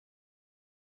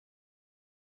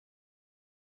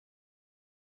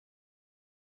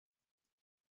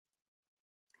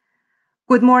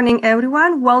Good morning,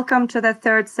 everyone. Welcome to the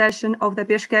third session of the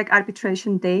Bishkek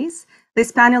Arbitration Days. This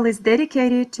panel is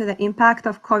dedicated to the impact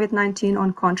of COVID-19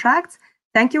 on contracts.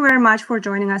 Thank you very much for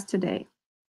joining us today.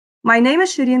 My name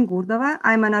is Shirin Gurdova.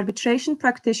 I'm an arbitration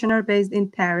practitioner based in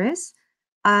Paris,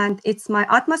 and it's my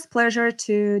utmost pleasure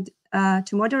to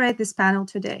moderate this panel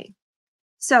today.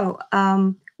 So,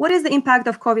 what is the impact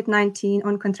of COVID-19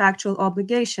 on contractual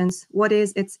obligations? What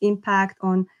is its impact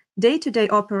on day-to-day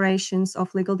operations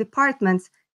of legal departments?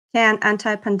 Can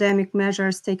anti-pandemic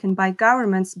measures taken by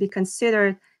governments be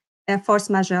considered a force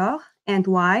majeure, and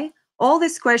why? All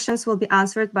these questions will be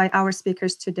answered by our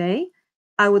speakers today.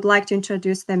 I would like to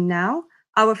introduce them now.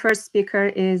 Our first speaker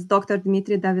is Dr.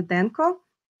 Dmitry Davydenko.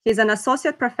 He's an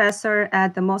associate professor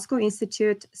at the Moscow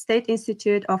State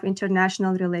Institute of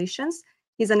International Relations.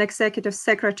 He's an executive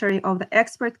secretary of the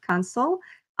Expert Council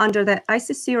under the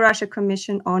ICC Russia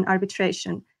Commission on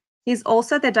Arbitration. He's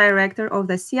also the director of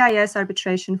the CIS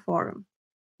Arbitration Forum.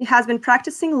 He has been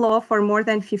practicing law for more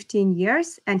than 15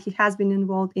 years, and he has been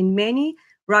involved in many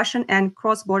Russian and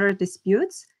cross-border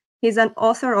disputes. He's an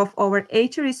author of over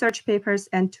 80 research papers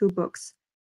and 2 books.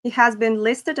 He has been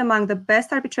listed among the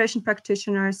best arbitration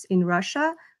practitioners in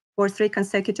Russia for 3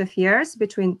 consecutive years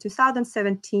between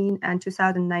 2017 and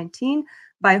 2019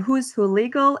 by Who's Who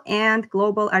Legal and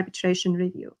Global Arbitration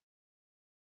Review.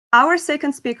 Our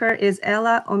second speaker is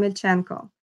Ella Omelchenko.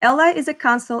 Ella is a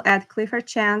counsel at Clifford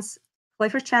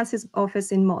Chance's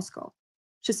office in Moscow.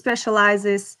 She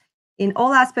specializes in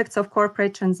all aspects of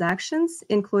corporate transactions,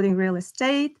 including real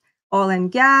estate, oil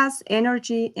and gas,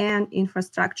 energy, and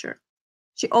infrastructure.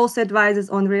 She also advises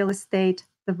on real estate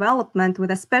development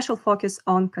with a special focus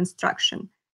on construction.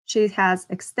 She has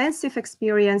extensive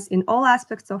experience in all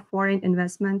aspects of foreign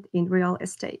investment in real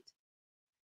estate.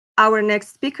 Our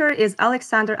next speaker is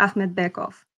Alexander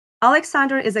Akhmetbekov.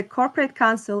 Alexander is a corporate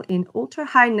counsel in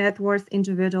ultra-high net worth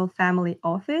individual family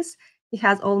office. He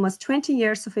has almost 20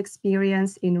 years of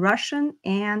experience in Russian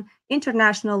and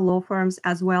international law firms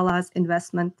as well as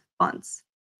investment funds.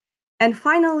 And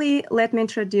finally, let me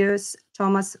introduce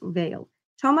Tomas Vail.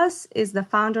 Tomas is the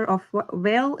founder of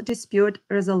Vail Dispute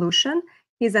Resolution.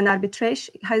 He's an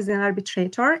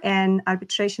arbitrator and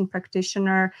arbitration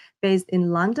practitioner based in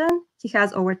London. He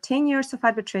has over 10 years of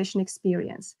arbitration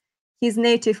experience. He's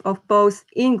native of both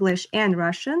English and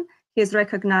Russian. He is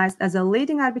recognized as a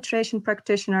leading arbitration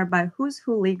practitioner by Who's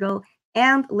Who Legal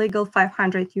and Legal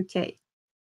 500 UK.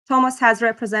 Tomas has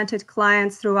represented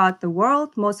clients throughout the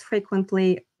world, most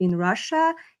frequently in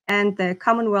Russia and the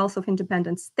Commonwealth of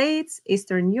Independent States,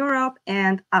 Eastern Europe,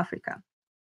 and Africa.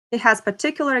 He has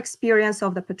particular experience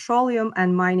of the petroleum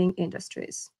and mining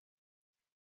industries.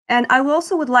 And I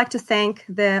also would like to thank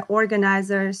the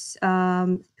organizers,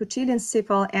 Putilin,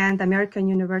 Sipol, and the American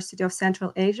University of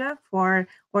Central Asia for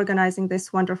organizing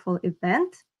this wonderful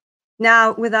event.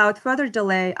 Now, without further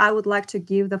delay, I would like to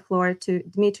give the floor to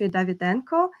Dmitry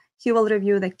Davydenko. He will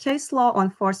review the case law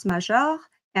on force majeure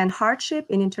and hardship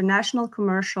in international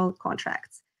commercial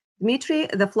contracts. Dmitry,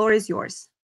 the floor is yours.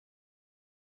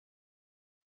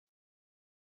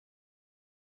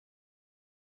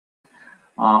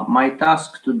 My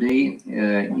task today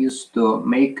is to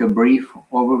make a brief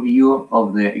overview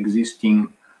of the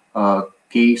existing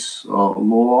case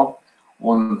law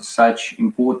on such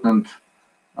important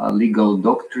legal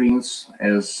doctrines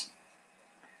as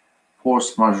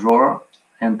force majeure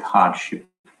and hardship.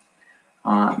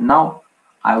 Now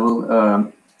I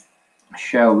will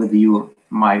share with you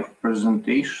my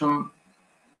presentation,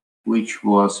 which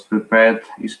was prepared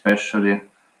especially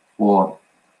for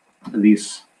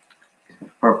this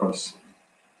purpose.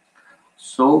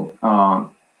 So,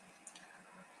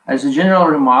 as a general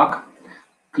remark,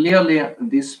 clearly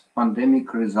this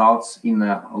pandemic results in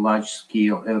a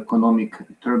large-scale economic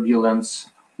turbulence,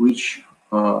 which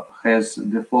has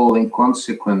the following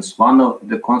consequence. One of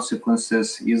the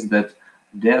consequences is that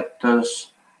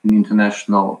debtors in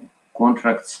international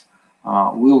contracts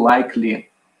will likely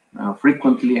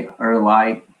frequently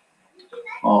rely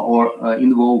or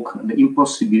invoke the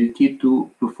impossibility to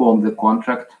perform the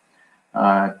contract,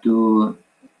 to,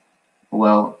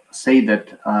 well, say that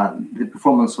the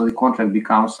performance of the contract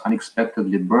becomes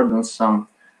unexpectedly burdensome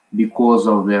because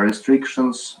of the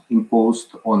restrictions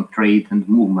imposed on trade and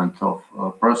movement of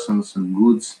persons and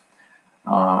goods.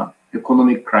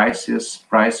 Economic crisis,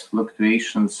 price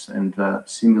fluctuations, and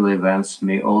similar events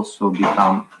may also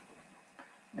become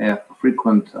a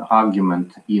frequent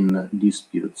argument in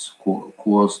disputes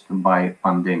caused by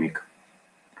pandemic.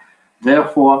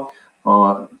 Therefore,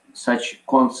 such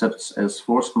concepts as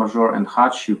force majeure and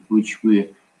hardship, which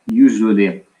we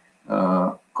usually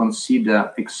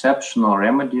consider exceptional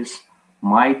remedies,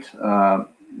 might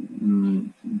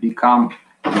become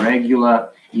regular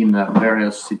in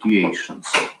various situations.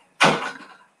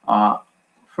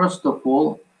 First of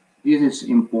all, it is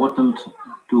important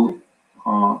to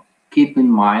keep in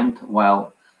mind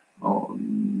while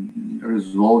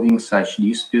resolving such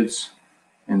disputes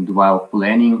and while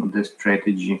planning the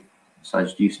strategy of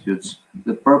such disputes,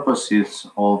 the purposes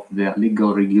of the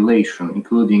legal regulation,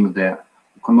 including the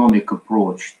economic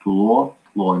approach to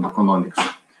law and economics.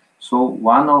 So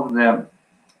one of the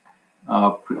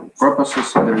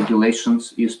purposes of the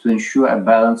regulations is to ensure a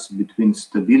balance between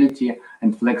stability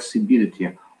and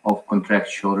flexibility of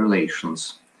contractual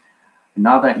relations.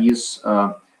 Another is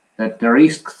that the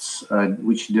risks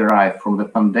which derive from the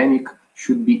pandemic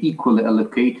should be equally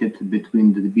allocated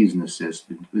between the businesses,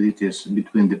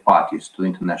 between the parties to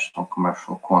international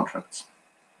commercial contracts.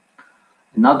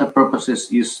 Another purpose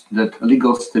is that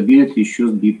legal stability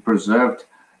should be preserved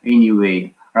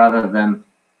anyway, rather than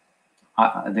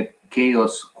the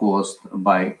chaos caused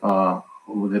by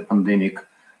the pandemic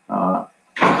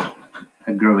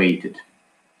aggravated.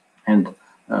 And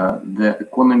the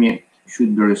economy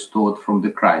should be restored from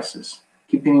the crisis.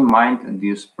 Keeping in mind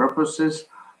these purposes,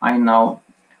 I now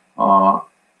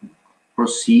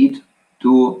proceed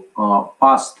to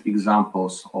past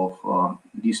examples of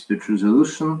dispute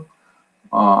resolution,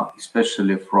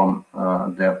 especially from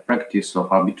the practice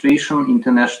of arbitration,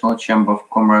 International Chamber of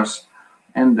Commerce,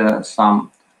 and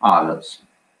some others.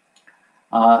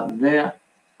 The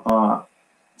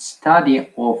study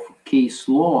of case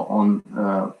law on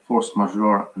force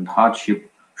majeure and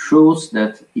hardship shows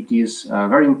that it is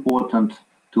very important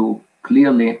to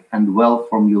clearly and well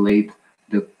formulate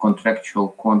the contractual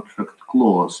contract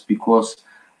clause, because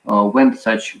when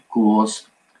such clause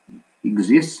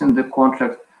exists in the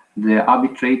contract, the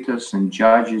arbitrators and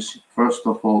judges first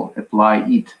of all apply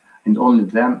it, and only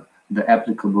then the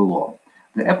applicable law.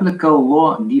 The applicable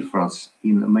law differs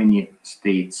in many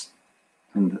states,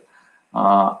 and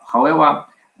however,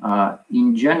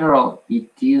 in general,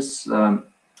 it is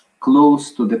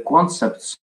close to the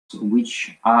concepts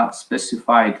which are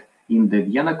specified in the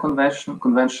Vienna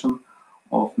Convention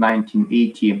of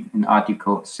 1980 in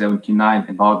Article 79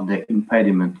 about the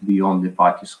impediment beyond the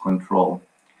parties' control,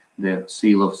 the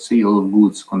sale of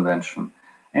goods convention,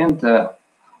 and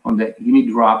on the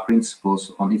UNIDROIT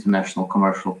principles on international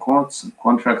commercial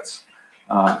contracts,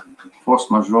 force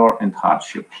majeure and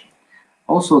hardship.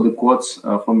 Also, the courts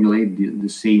formulate the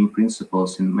same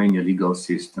principles in many legal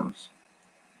systems.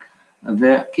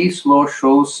 The case law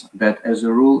shows that, as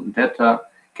a rule, debtor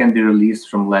can be released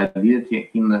from liability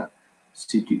in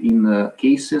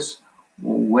cases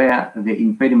where the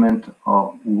impediment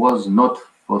was not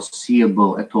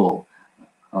foreseeable at all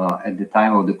at the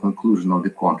time of the conclusion of the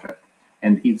contract,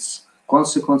 and its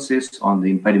consequences on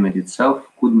the impediment itself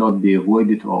could not be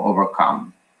avoided or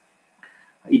overcome.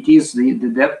 It is the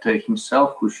debtor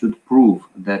himself who should prove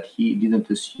that he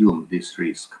didn't assume this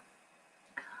risk.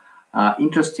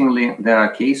 Interestingly, there are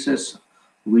cases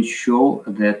which show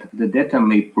that the debtor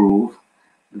may prove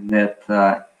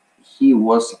that he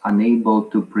was unable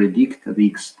to predict the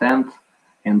extent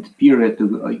and period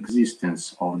of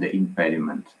existence of the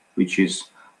impediment, which is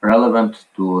relevant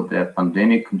to the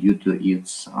pandemic due to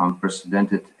its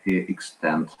unprecedented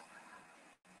extent.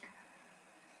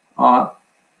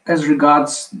 As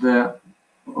regards the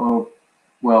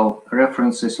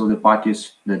references of the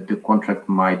parties that the contract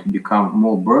might become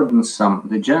more burdensome,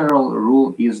 the general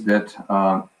rule is that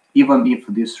even if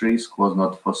this risk was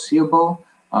not foreseeable,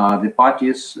 the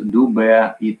parties do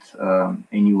bear it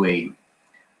anyway.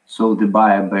 So the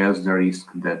buyer bears the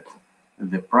risk that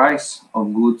the price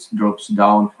of goods drops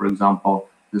down, for example.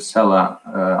 The seller,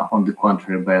 on the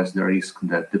contrary, bears the risk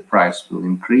that the price will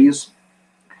increase.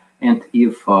 And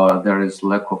if there is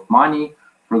lack of money,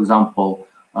 for example,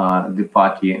 the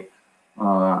party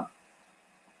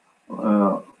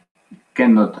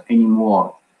cannot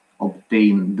anymore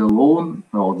obtain the loan,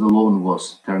 or the loan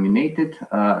was terminated,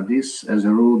 this, as a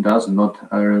rule, does not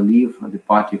relieve the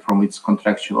party from its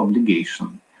contractual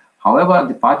obligation. However,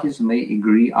 the parties may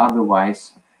agree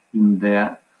otherwise in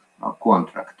their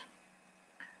contract.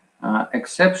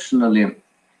 Exceptionally,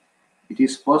 it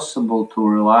is possible to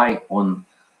rely on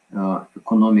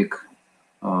economic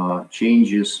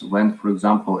changes when, for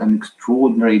example, an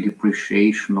extraordinary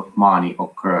depreciation of money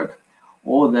occurred,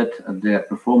 or that the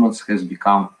performance has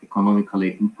become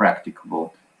economically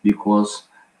impracticable because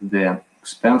the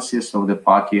expenses of the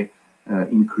party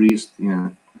increased in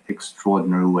an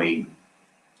extraordinary way.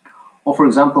 Or, for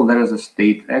example, there is a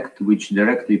state act which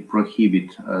directly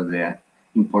prohibits the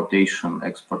importation,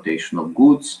 exportation of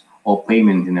goods, or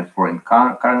payment in a foreign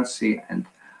currency, and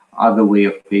other way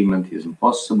of payment is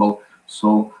impossible.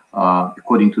 So,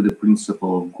 according to the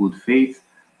principle of good faith,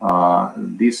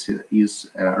 this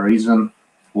is a reason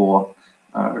for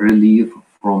relief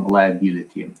from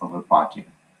liability of a party.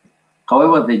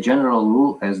 However, the general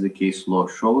rule, as the case law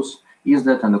shows, is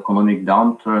that an economic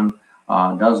downturn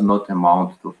does not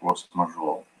amount to force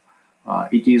majeure.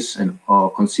 It is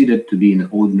considered to be an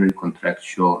ordinary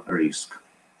contractual risk.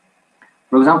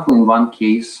 For example, in one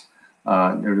case,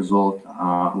 the result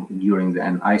during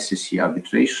an YICCA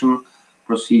arbitration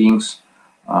proceedings,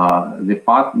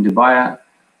 the buyer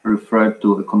referred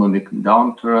to economic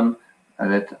downturn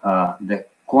that the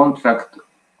contract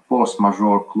force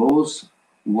majeure clause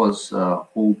was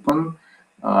open.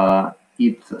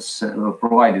 It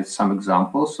provided some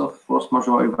examples of force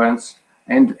majeure events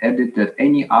and added that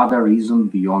any other reason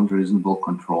beyond reasonable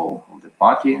control of the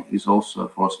party is also a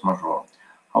force majeure.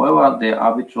 However, the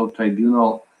arbitral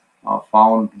tribunal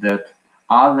found that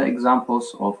other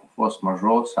examples of force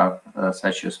majeure,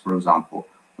 such as, for example,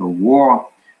 a war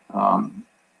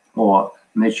or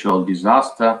natural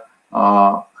disaster,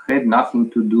 had nothing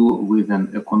to do with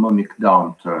an economic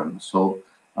downturn. So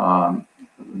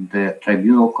the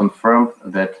tribunal confirmed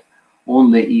that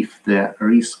only if the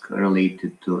risk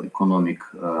related to economic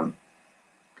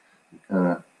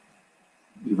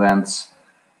events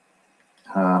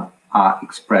are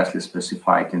expressly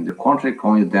specified in the contract,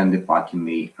 only then the party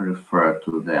may refer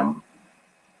to them.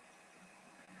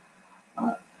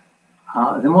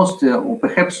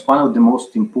 Perhaps one of the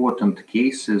most important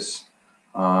cases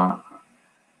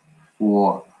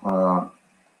for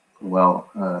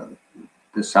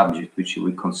the subject which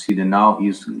we consider now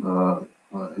is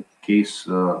case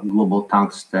Global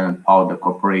Tungsten Powder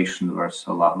Corporation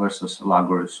versus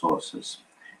Lago Resources.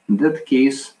 In that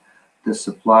case, the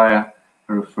supplier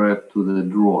referred to the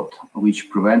drought, which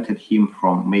prevented him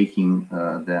from making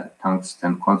the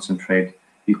tungsten concentrate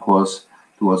because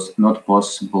it was not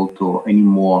possible to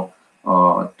anymore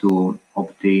to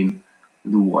obtain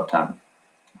the water.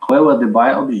 However, the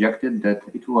buyer objected that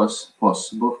it was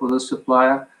possible for the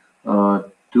supplier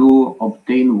to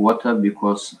obtain water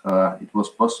because it was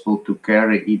possible to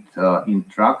carry it in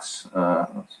trucks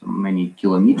many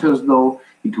kilometers, though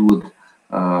it would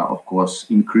of course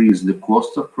increase the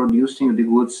cost of producing the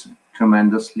goods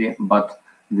tremendously, but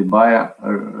the buyer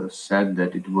said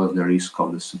that it was the risk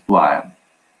of the supplier.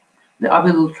 The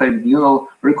arbitral tribunal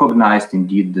recognized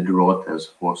indeed the drought as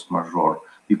force majeure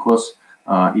because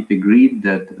it agreed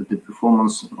that the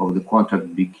performance of the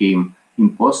contract became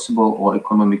impossible or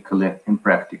economically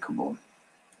impracticable.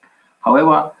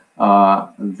 However,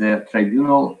 the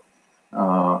tribunal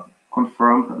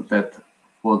confirmed that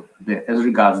as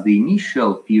regards the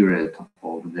initial period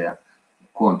of the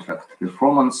contract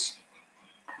performance,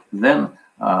 then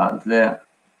the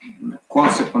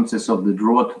consequences of the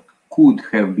drought could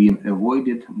have been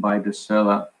avoided by the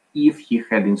seller if he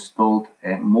had installed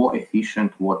a more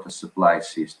efficient water supply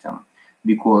system,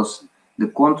 because the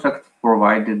contract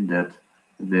provided that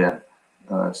the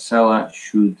seller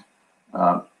should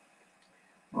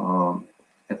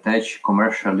attach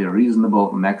commercially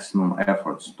reasonable maximum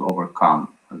efforts to overcome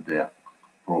the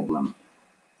problem.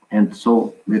 And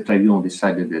so the tribunal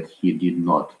decided that he did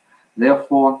not.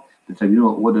 Therefore, the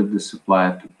tribunal ordered the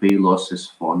supplier to pay losses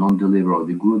for non-delivery of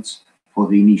the goods for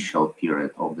the initial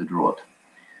period of the drought.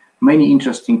 Many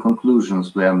interesting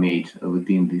conclusions were made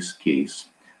within this case.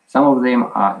 Some of them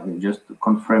are just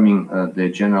confirming the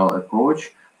general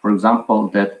approach. For example,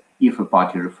 that if a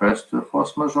party refers to a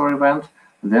force majeure event,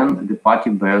 then the party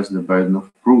bears the burden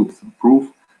of proof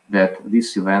that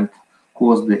this event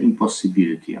caused the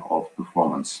impossibility of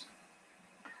performance.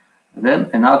 Then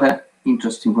another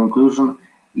interesting conclusion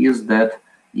is that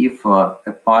if a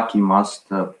party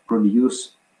must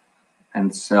produce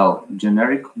and sell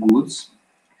generic goods,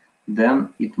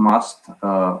 then it must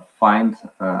find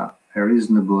a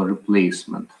reasonable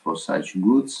replacement for such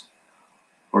goods,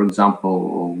 for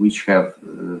example, which have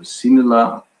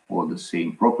similar or the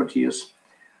same properties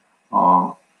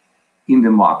in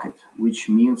the market, which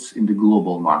means in the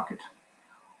global market.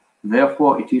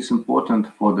 Therefore, it is important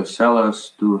for the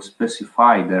sellers to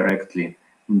specify directly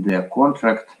in their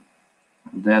contract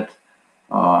that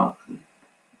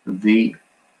they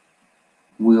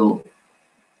will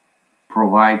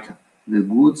provide the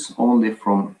goods only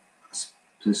from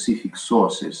specific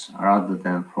sources rather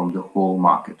than from the whole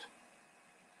market.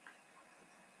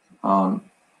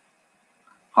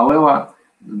 However,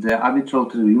 the arbitral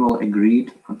tribunal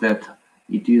agreed that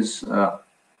it is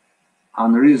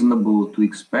unreasonable to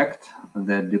expect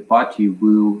that the party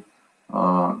will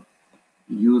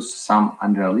use some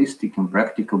unrealistic,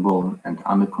 impracticable, and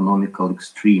uneconomical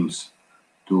extremes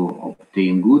to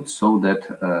obtain goods, so that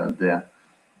the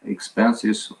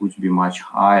expenses would be much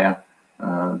higher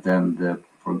than the,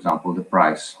 for example, the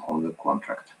price of the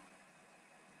contract.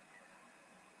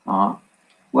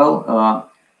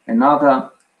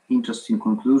 Another interesting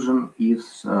conclusion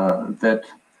is that,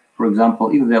 for example,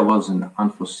 if there was an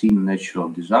unforeseen natural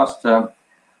disaster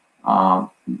and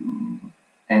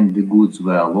the goods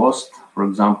were lost, for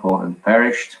example, and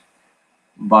perished,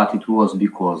 but it was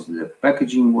because the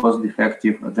packaging was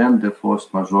defective, then the force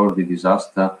majeure, the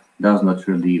disaster, does not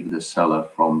relieve the seller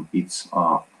from its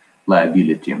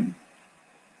liability.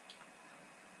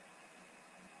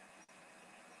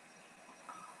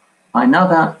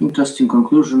 Another interesting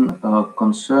conclusion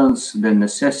concerns the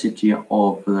necessity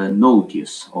of the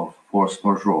notice of force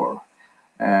majeure.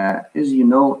 As you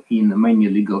know, in many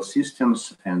legal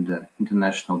systems and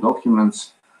international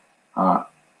documents,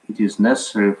 it is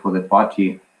necessary for the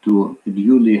party to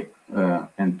duly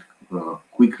and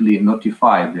quickly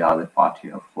notify the other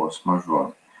party of force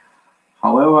majeure.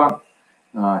 However,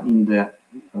 in the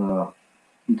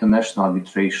international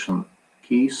arbitration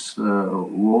case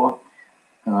law,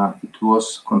 it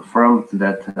was confirmed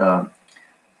that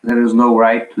there is no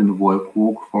right to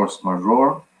invoke force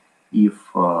majeure if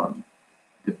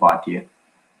the party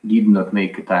did not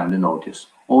make a timely notice,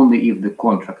 only if the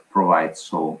contract provides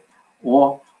so,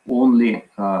 or only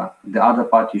the other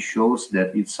party shows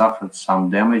that it suffered some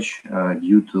damage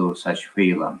due to such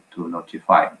failure to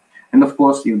notify. And of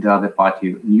course, if the other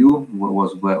party knew,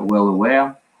 was well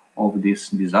aware of this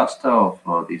disaster,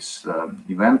 of this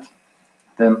event,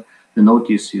 then the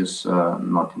notice is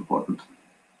not important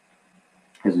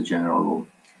as a general rule.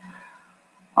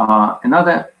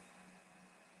 Another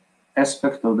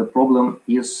aspect of the problem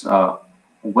is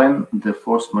when the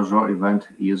force majeure event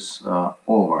is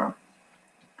over.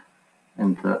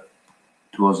 And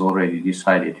it was already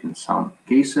decided in some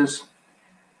cases.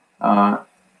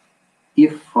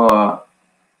 If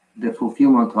the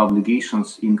fulfillment of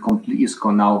obligations is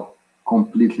now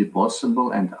completely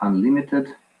possible and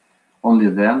unlimited, only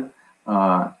then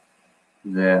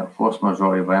the force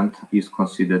majeure event is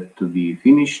considered to be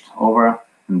finished, over,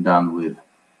 and done with.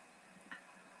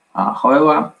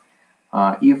 However,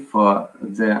 if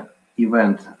the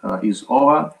event is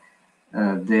over,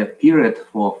 the period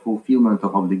for fulfillment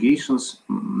of obligations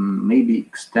may be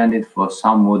extended for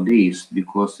some more days,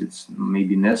 because it's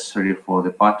maybe necessary for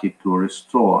the party to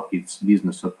restore its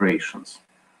business operations.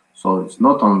 So it's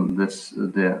not on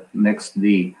the next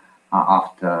day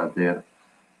after the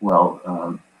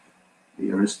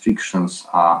the restrictions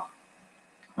are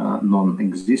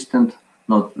non-existent.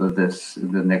 Not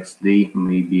the next day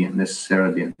may be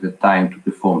necessarily the time to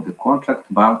perform the contract,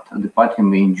 but the party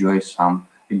may enjoy some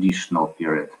additional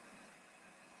period.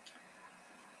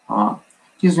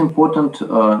 It is important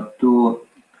to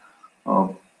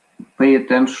pay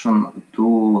attention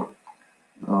to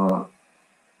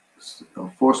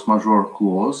force majeure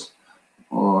clause,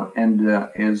 and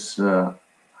as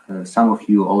some of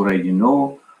you already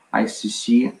know,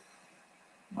 ICC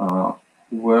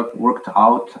worked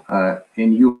out a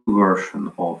new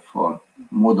version of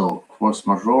model force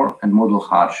majeure and model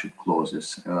hardship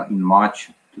clauses in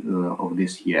March of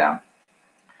this year.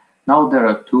 Now there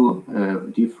are two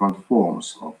different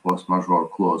forms of force majeure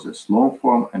clauses, long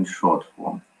form and short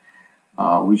form,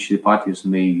 which the parties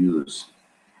may use.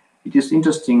 It is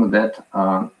interesting that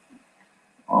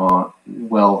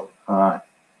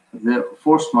the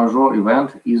force majeure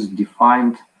event is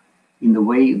defined in a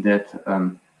way that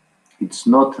it's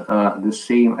not the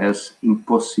same as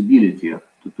impossibility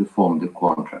to perform the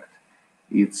contract.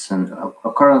 It's an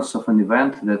occurrence of an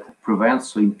event that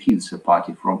prevents or impedes a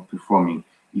party from performing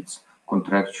its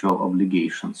contractual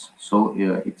obligations. So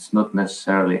it's not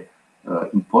necessarily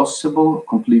impossible,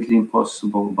 completely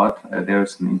impossible, but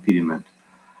there's an impediment.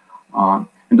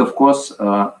 And of course,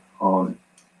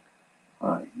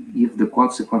 if the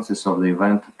consequences of the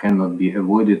event cannot be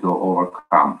avoided or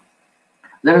overcome.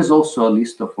 There is also a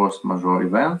list of force majeure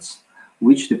events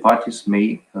which the parties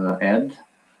may add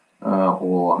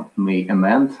or may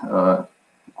amend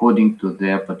according to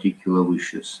their particular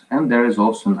wishes. And there is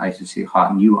also an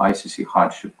new ICC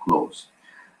hardship clause.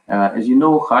 As you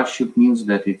know, hardship means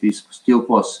that it is still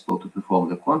possible to perform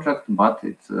the contract, but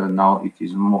now it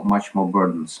is much more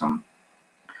burdensome.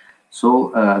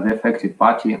 So the affected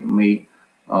party may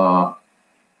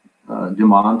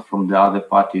demand from the other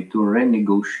party to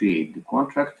renegotiate the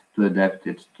contract to adapt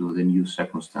it to the new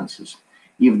circumstances.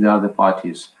 If the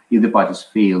parties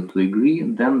fail to agree,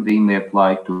 then they may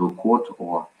apply to court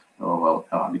or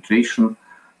arbitration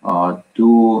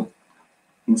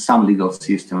in some legal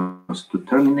systems to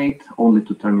terminate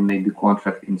the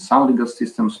contract, in some legal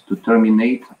systems to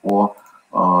terminate or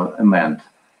amend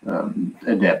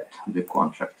adapt the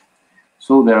contract.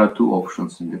 So there are two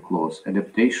options in the clause: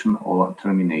 adaptation or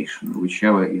termination,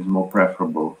 whichever is more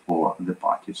preferable for the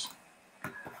parties.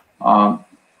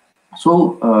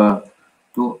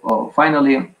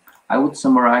 Finally, I would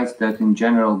summarize that in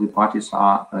general, the parties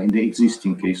are, in the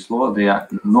existing case law, they are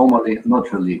normally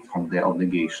not relieved from their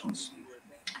obligations.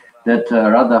 That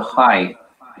rather high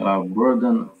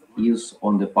burden is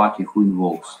on the party who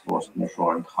invokes force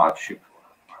majeure and hardship.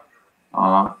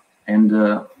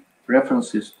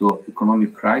 References to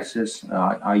economic crisis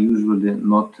are usually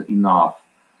not enough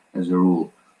as a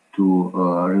rule to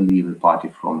relieve the party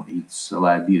from its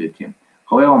liability.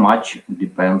 However, much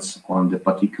depends on the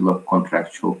particular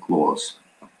contractual clause.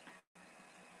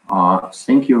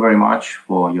 Thank you very much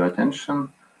for your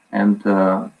attention, and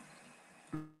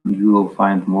you will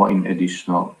find more in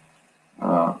additional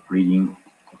reading.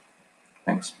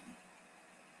 Thanks.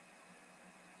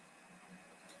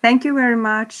 Thank you very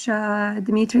much,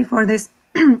 Dmitry, for this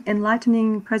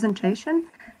enlightening presentation.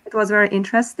 It was very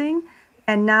interesting.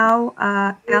 And now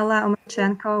Ella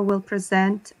Omelchenko will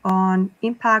present on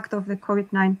impact of the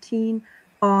COVID-19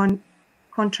 on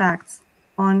contracts,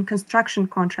 on construction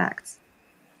contracts.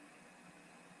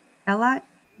 Ella,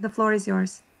 the floor is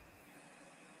yours.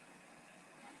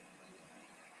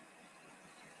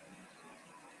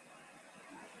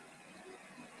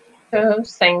 To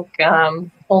thank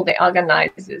all the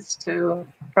organizers to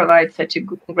provide such a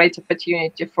great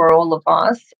opportunity for all of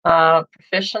us,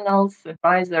 professionals,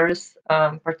 advisors,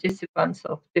 participants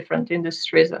of different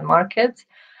industries and markets,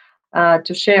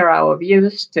 to share our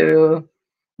views, to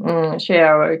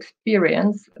share our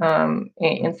experience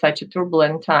in such a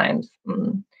turbulent times.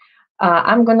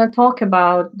 I'm going to talk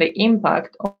about the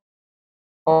impact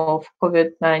of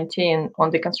COVID-19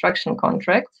 on the construction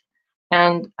contracts.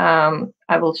 And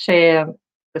I will share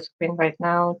the screen right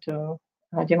now to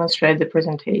demonstrate the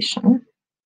presentation.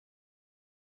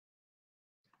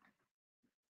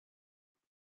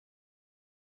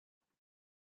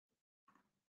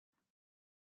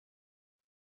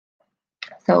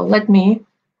 So let me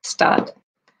start.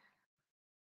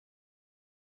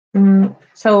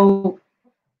 So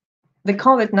the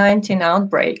COVID-19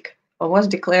 outbreak was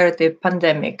declared a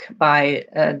pandemic by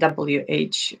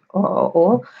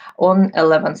WHO on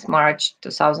 11th March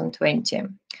 2020.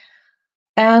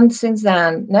 And since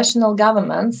then, national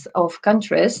governments of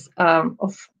countries,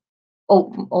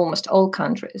 almost all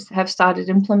countries, have started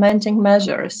implementing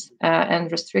measures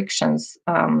and restrictions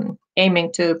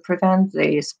aiming to prevent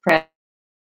the spread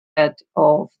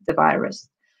of the virus.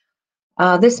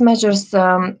 These measures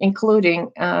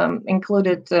included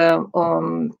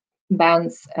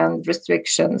bans and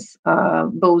restrictions,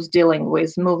 both dealing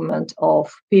with movement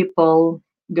of people,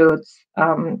 goods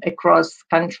across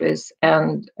countries,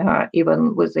 and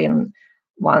even within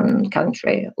one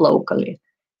country locally.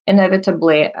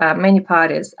 Inevitably, many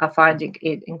parties are finding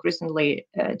it increasingly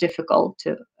difficult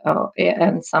to,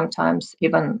 and sometimes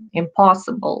even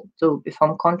impossible to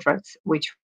perform contracts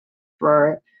which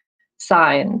were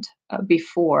signed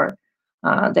before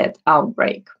that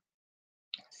outbreak.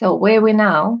 So where are we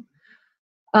now?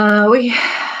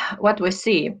 What we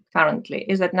see currently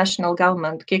is that national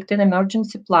government kicked in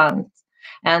emergency plans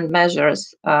and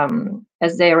measures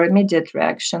as their immediate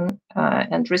reaction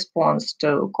and response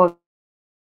to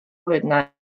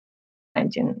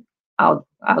COVID-19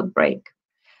 outbreak.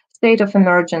 State of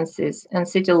emergencies and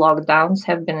city lockdowns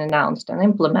have been announced and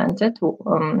implemented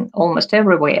almost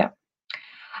everywhere.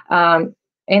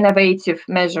 Innovative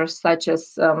measures such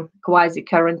as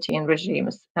quasi-quarantine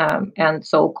regimes and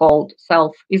so-called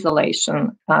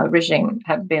self-isolation regime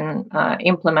have been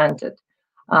implemented.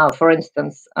 For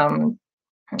instance,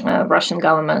 Russian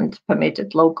government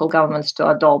permitted local governments to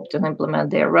adopt and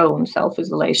implement their own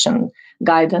self-isolation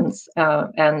guidance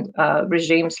and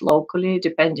regimes locally,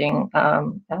 depending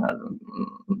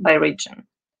by region.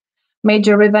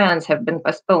 Major events have been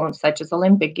postponed, such as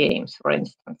Olympic Games, for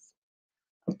instance.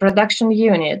 Production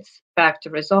units,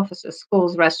 factories, offices,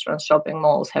 schools, restaurants, shopping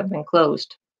malls have been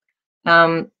closed.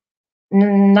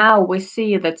 Now we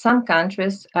see that some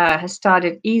countries have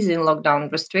started easing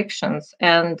lockdown restrictions,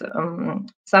 and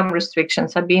some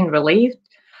restrictions are being relieved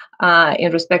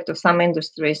in respect of some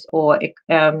industries or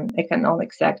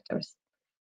economic sectors.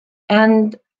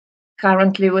 And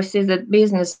currently we see that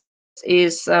business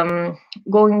is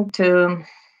going to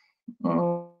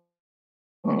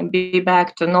be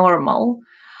back to normal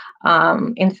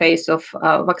in face of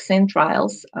vaccine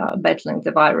trials battling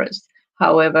the virus.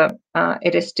 However,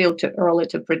 it is still too early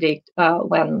to predict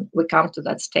when we come to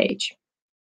that stage.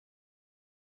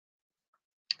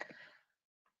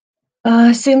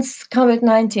 Since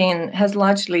COVID-19 has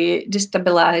largely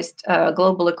destabilized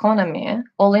global economy,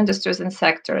 all industries and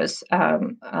sectors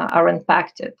are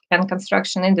impacted, and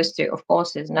construction industry, of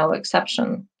course, is no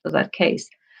exception to that case.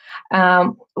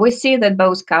 We see that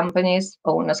both companies,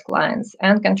 owners, clients,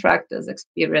 and contractors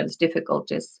experience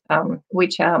difficulties,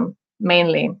 which are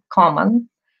mainly common.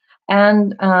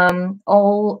 And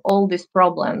all these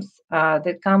problems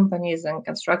that companies and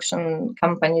construction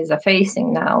companies are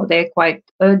facing now, they're quite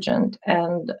urgent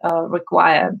and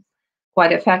require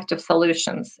quite effective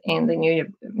solutions in the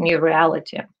new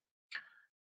reality.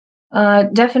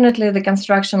 Definitely the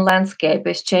construction landscape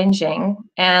is changing,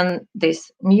 and this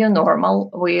new normal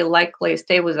will likely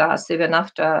stay with us even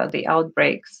after the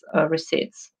outbreaks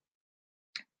recedes.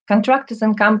 Contractors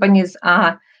and companies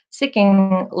are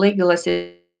seeking legal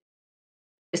assistance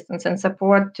and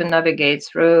support to navigate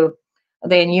through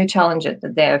the new challenges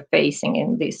that they're facing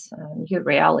in this new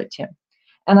reality.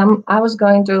 And I was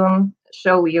going to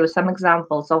show you some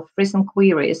examples of recent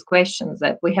queries, questions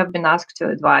that we have been asked to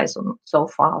advise on so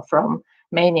far from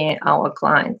many our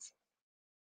clients.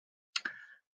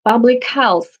 Public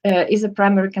health is a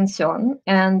primary concern,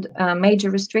 and major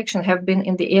restrictions have been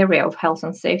in the area of health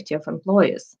and safety of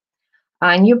employees.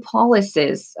 New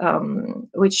policies,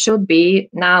 which should be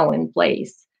now in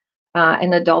place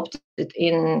and adopted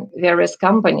in various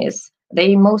companies,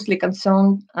 they mostly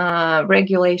concern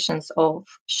regulations of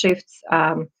shifts,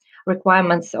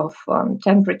 requirements of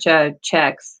temperature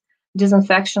checks,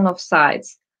 disinfection of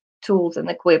sites, tools and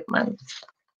equipment,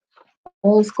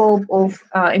 all scope of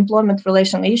employment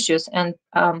relation issues, and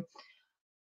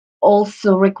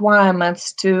also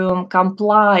requirements to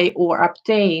comply or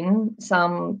obtain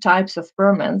some types of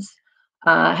permits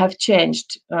have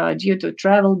changed due to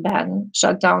travel ban,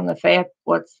 shutdown of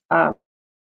airports,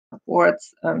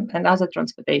 ports, and other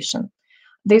transportation.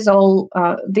 These all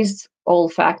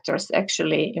factors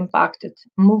actually impacted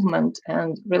movement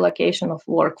and relocation of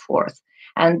workforce,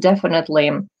 and definitely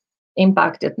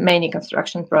impacted many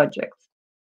construction projects.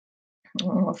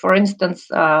 For instance,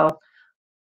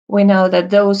 we know that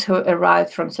those who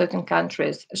arrived from certain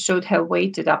countries should have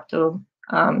waited up to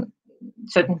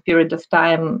certain period of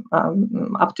time,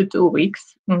 up to 2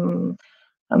 weeks,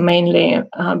 mainly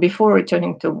before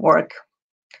returning to work.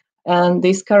 And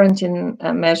these quarantine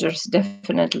measures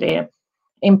definitely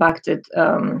impacted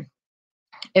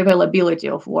availability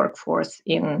of workforce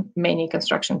in many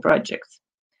construction projects.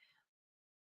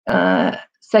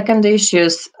 Second issue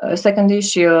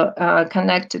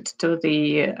connected to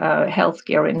the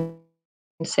healthcare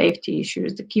and safety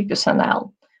issues, the key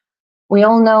personnel. We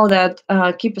all know that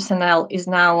key personnel is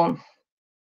now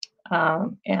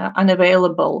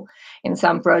unavailable in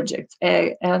some projects,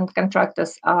 and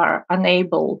contractors are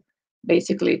unable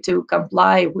basically to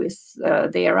comply with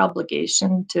their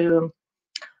obligation to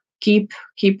keep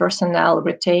key personnel,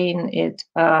 retain it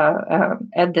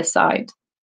at the site.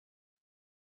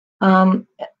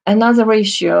 Another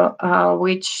issue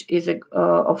which is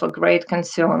of a great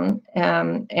concern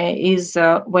is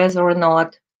whether or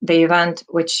not the event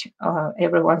which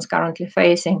everyone's currently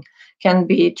facing can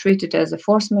be treated as a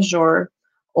force majeure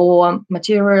or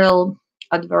material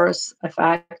adverse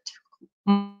effect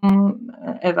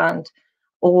event,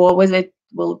 or whether it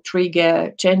will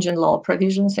trigger change in law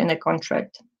provisions in a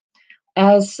contract.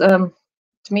 As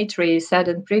Dmitry said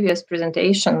in previous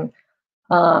presentation,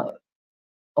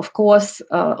 of course,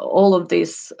 all of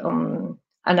this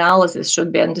analysis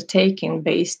should be undertaken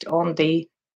based on the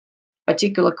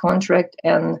particular contract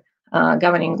and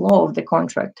governing law of the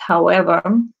contract. However,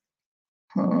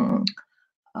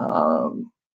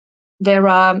 there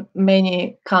are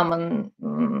many common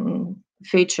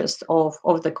features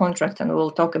of the contract, and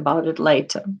we'll talk about it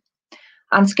later.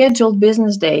 Unscheduled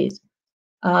business days,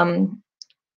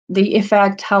 the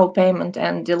effect how payment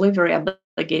and delivery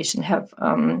obligation have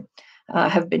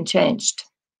been changed.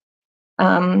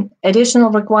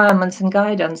 Additional requirements and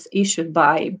guidance issued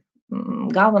by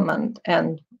government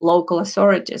and local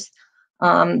authorities,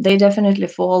 they definitely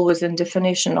fall within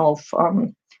definition of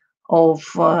the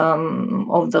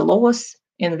laws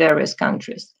in various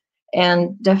countries,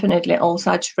 and definitely all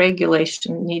such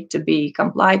regulations need to be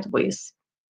complied with,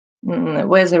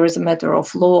 whether it's a matter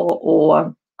of law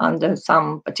or under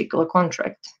some particular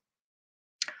contract.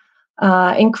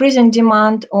 Increasing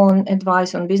demand on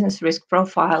advice on business risk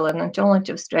profile and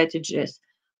alternative strategies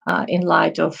in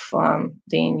light of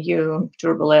the new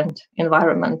turbulent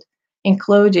environment,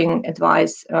 including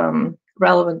advice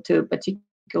relevant to a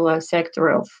particular sector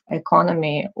of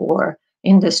economy or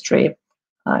industry,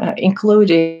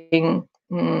 including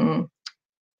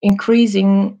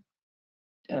increasing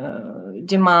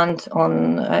demand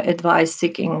on advice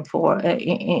seeking for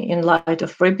in light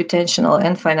of reputational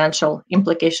and financial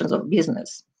implications of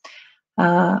business.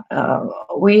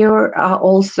 We are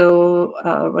also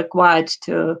required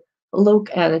to look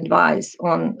at advice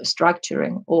on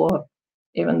structuring, or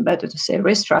even better to say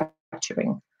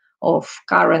restructuring, of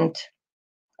current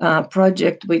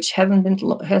project which haven't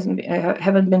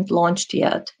been launched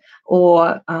yet,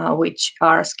 or which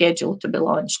are scheduled to be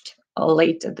launched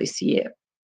later this year.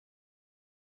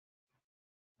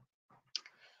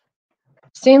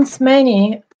 Since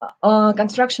many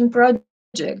construction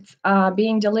projects are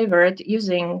being delivered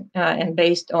using and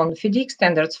based on FIDIC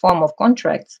standards form of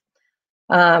contracts,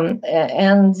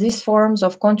 and these forms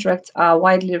of contracts are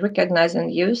widely recognized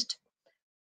and used,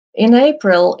 in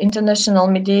April, International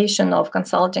Mediation of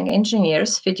Consulting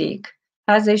Engineers, FIDIC,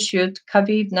 has issued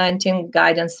COVID-19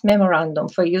 guidance memorandum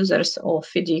for users of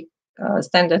FIDIC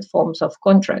standard forms of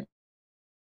contracts.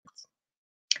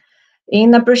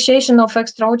 In appreciation of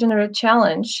extraordinary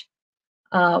challenge,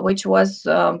 which was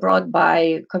brought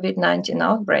by COVID-19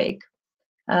 outbreak,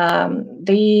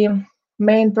 the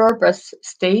main purpose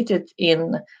stated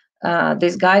in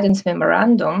this guidance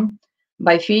memorandum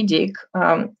by FIDIC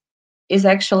is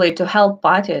actually to help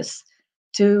parties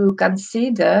to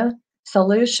consider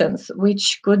solutions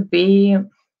which could be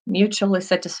mutually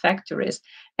satisfactory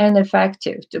and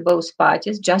effective to both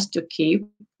parties, just to keep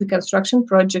the construction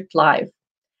project live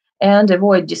and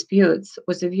avoid disputes,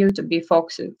 with a view to be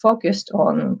focused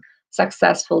on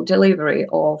successful delivery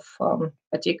of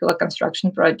particular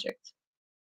construction projects.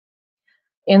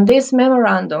 In this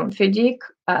memorandum, FIDIC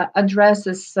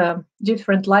addresses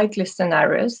different likely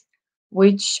scenarios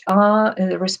which are in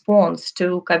response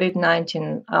to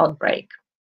COVID-19 outbreak.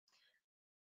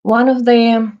 One of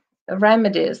the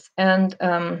remedies and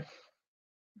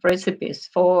recipes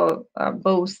for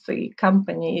both the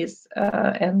companies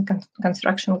and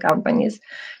construction companies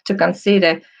to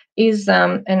consider is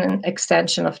an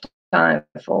extension of time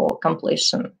for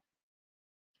completion.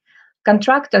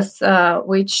 Contractors,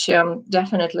 which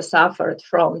definitely suffered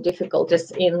from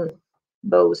difficulties in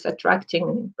both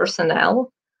attracting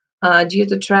personnel due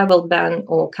to travel ban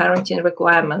or quarantine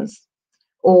requirements,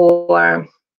 or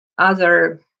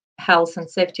other health and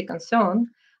safety concern,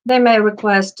 they may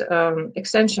request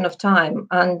extension of time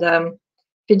and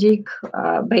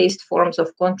FIDIC-based forms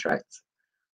of contracts.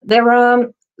 There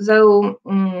are, though,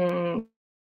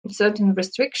 certain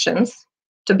restrictions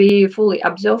to be fully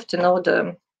observed in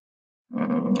order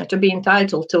to be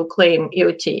entitled to claim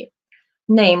EOT.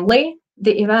 Namely,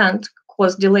 the event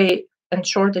caused delay and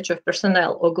shortage of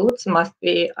personnel or goods must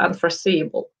be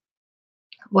unforeseeable.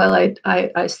 Well,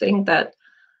 I think that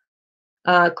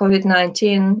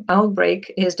COVID-19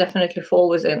 outbreak is definitely fall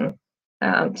within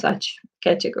such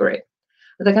category.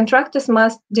 The contractors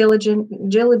must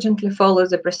diligently follow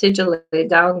the procedure laid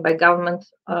down by government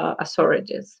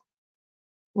authorities,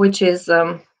 which is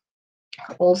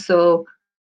also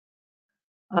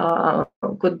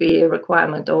could be a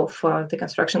requirement of the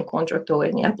construction contract or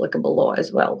any applicable law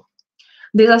as well.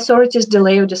 These authorities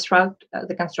delay or disrupt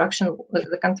the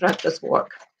contractor's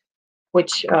work,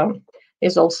 which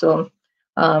is also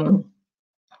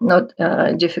not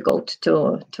difficult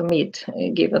to meet,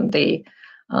 given the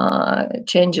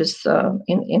changes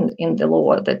in the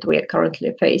law that we are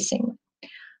currently facing.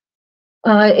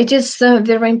 It is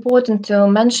very important to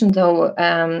mention, though,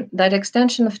 that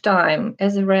extension of time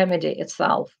as a remedy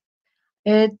itself,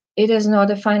 it is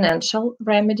not a financial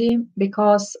remedy,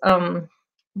 because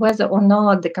whether or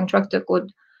not the contractor could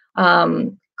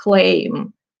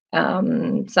claim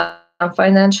some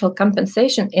financial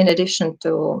compensation in addition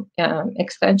to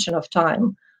extension of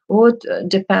time would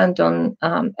depend on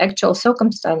actual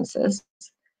circumstances,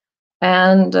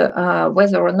 and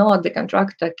whether or not the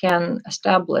contractor can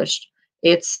establish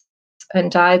its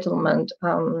entitlement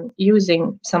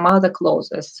using some other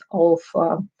clauses of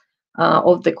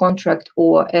the contract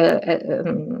or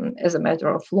as a matter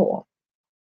of law.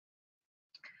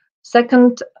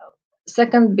 Second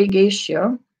big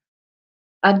issue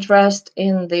addressed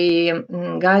in the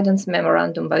guidance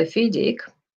memorandum by FIDIC,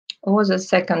 or the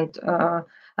second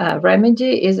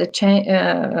remedy, is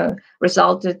a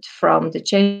resulted from the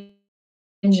change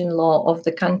in law of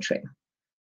the country.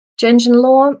 Change in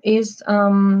law is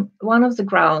one of the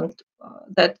grounds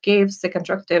that gives the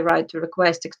contractor a right to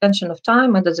request extension of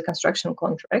time under the construction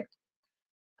contract.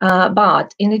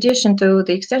 But in addition to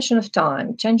the extension of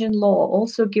time, change in law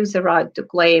also gives the right to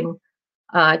claim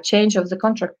change of the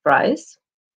contract price.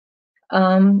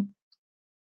 And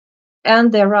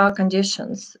there are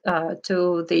conditions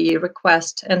to the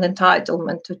request and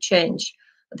entitlement to change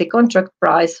the contract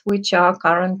price, which are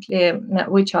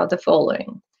the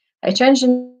following. A change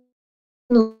in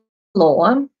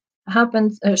law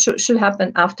happens should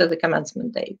happen after the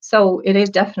commencement date. So it is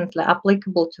definitely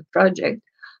applicable to project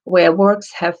where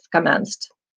works have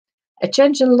commenced. A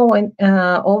change in law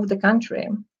of the country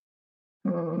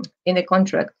in a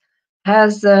contract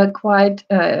has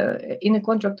in a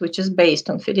contract which is based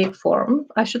on FIDIC form,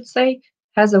 I should say,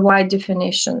 has a wide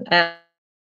definition and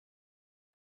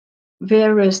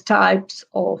various types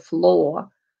of law,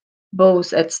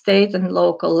 both at state and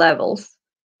local levels,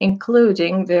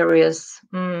 including various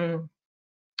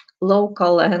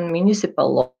local and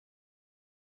municipal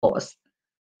laws,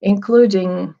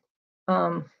 including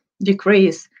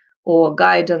decrees or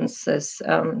guidances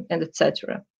and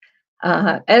etc.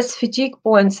 As FIDIC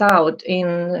points out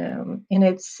in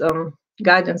its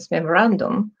guidance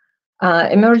memorandum,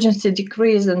 emergency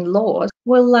decrees and laws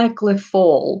will likely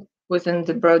fall within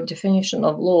the broad definition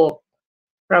of law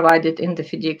provided in the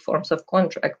FIDIC forms of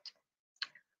contract.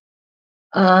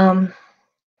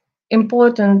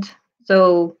 Important,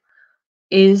 though,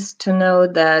 is to know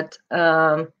that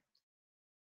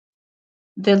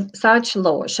such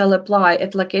law shall apply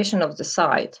at location of the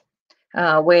site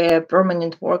where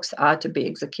permanent works are to be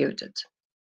executed.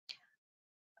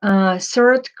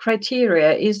 Third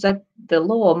criteria is that the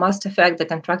law must affect the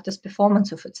contractor's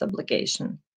performance of its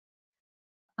obligation.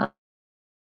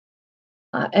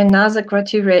 Another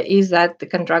criteria is that the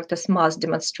contractors must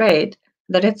demonstrate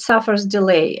that it suffers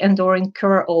delay and or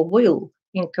incur or will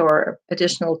incur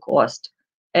additional cost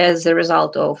as a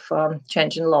result of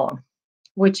change in law,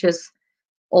 which is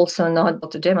also not able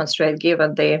to demonstrate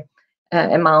given the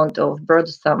amount of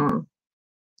burdensome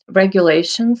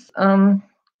regulations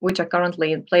which are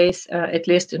currently in place, at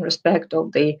least in respect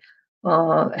of the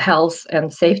health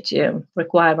and safety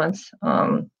requirements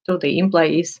to the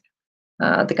employees,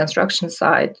 the construction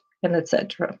site, and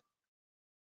etc.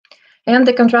 And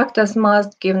the contractors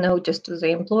must give notice to the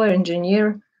employer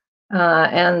engineer,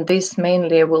 and this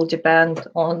mainly will depend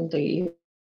on the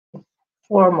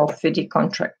form of FIDIC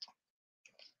contract.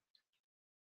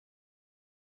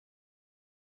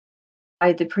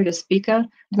 By the previous speaker,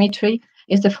 Dmitry,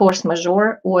 is the force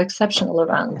majeure or exceptional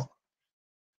event.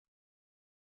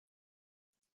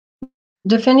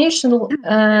 Definitional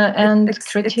and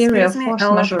criteria of force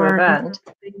majeure event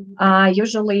are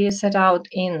usually set out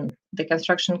in the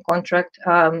construction contract,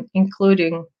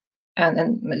 including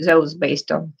and those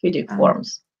based on FIDIC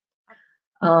forms.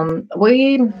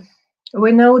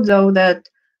 We know, though, that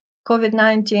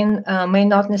COVID-19 may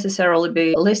not necessarily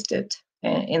be listed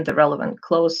in the relevant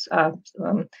clause,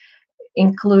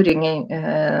 including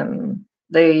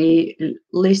the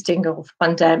listing of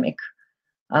pandemic,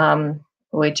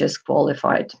 which is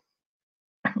qualified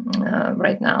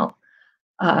right now.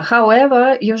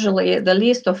 However, usually the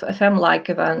list of FM-like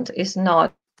event is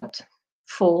not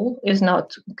full, is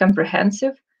not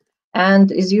comprehensive,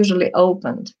 and is usually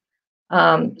opened.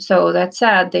 So that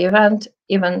said, the event,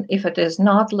 even if it is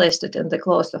not listed in the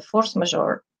clause of force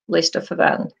majeure list of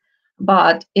event,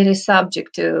 but it is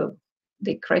subject to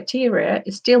the criteria,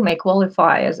 it still may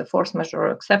qualify as a force majeure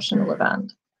exceptional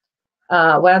event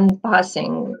when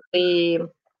passing the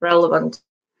relevant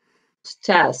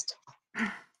test.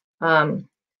 So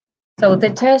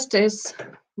the test is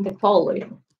the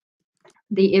following.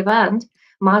 The event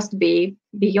must be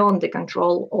beyond the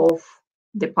control of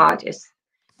the parties,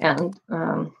 and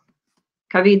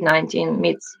COVID-19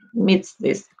 meets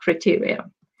this criteria.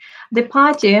 The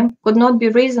party could not be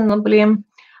reasonably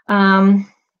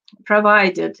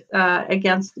provided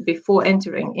against before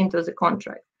entering into the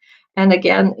contract. And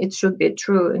again, it should be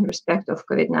true in respect of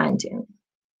COVID-19.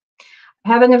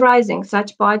 Having arising,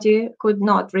 such party could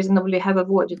not reasonably have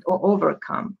avoided or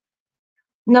overcome.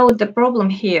 Note the problem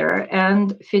here,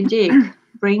 and FIDIC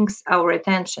brings our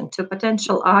attention to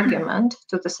potential argument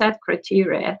to the set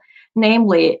criteria.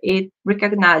 Namely, it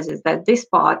recognizes that this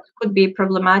part could be a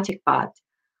problematic part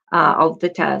of the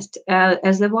test,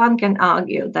 as the one can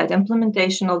argue that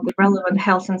implementation of the relevant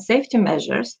health and safety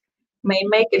measures may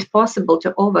make it possible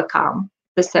to overcome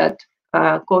the set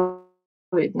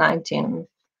COVID-19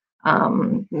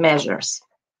 measures.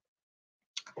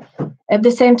 At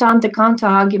the same time, the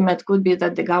counter-argument could be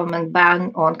that the government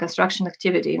ban on construction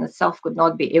activity in itself could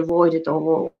not be avoided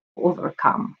or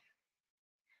overcome.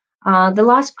 The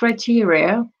last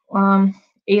criteria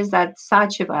is that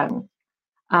such event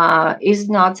is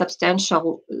not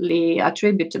substantially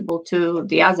attributable to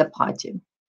the other party,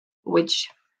 which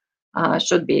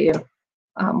should be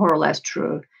more or less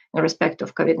true in respect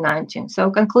of COVID-19.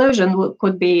 So conclusion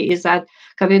could be is that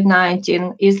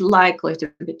COVID-19 is likely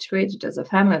to be treated as a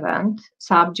FEM event,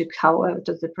 subject, however,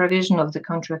 to the provision of the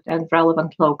contract and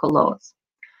relevant local laws.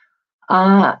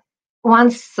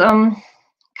 once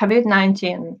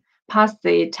COVID-19 passed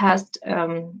the test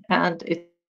and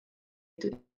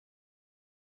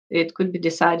it could be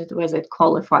decided whether it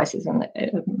qualifies as an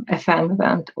FM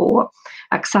event or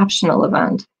exceptional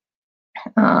event.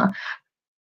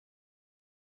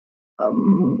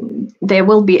 There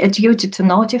will be a duty to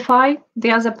notify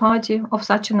the other party of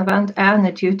such an event and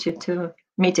a duty to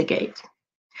mitigate.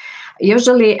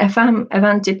 Usually, FM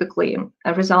event typically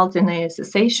results in a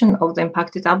cessation of the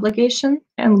impacted obligation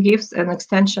and gives an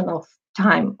extension of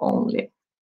time only.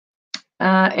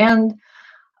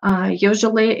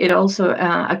 Usually, it also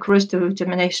accrues to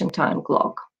termination time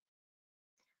clock.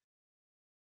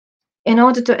 In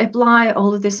order to apply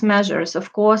all of these measures,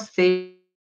 of course, the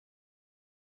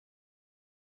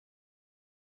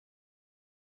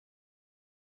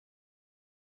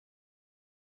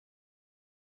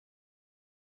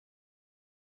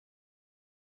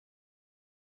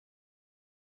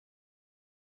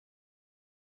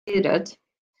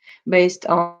based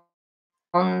on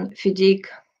FIDIC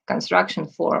construction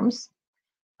forms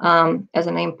as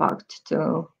an impact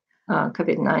to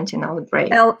COVID-19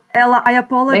 outbreak. Ella, I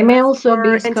apologize. They may also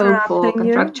be scope for interrupting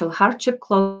contractual hardship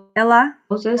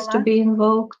clauses to be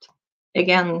invoked.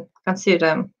 Again,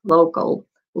 consider local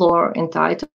law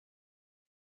entitlement,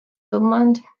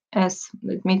 as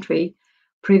Dmitry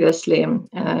previously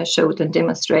showed and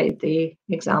demonstrated the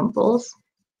examples.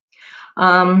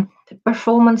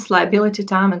 Performance, liability,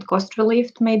 time, and cost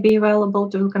relief may be available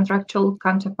to contractual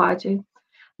counterparty,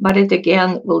 but it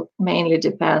again will mainly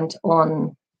depend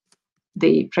on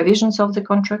the provisions of the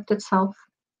contract itself.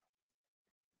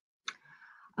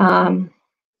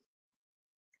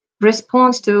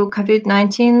 Response to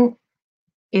COVID-19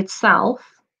 itself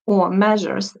or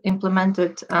measures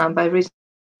implemented by reason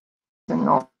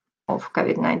of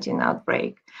COVID-19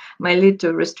 outbreak may lead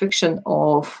to restriction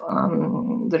of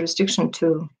the restriction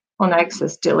on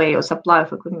access, delay, or supply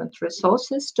of equipment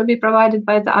resources to be provided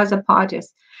by the other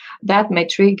parties. That may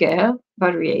trigger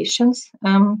variations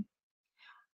to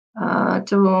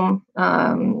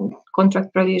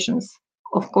contract provisions.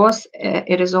 Of course,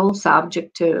 it is all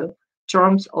subject to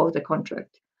terms of the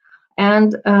contract.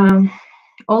 And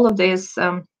all of these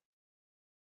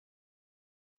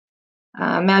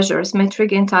measures may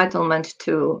trigger entitlement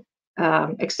to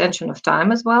extension of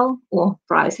time as well, or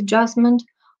price adjustment,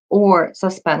 or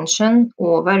suspension,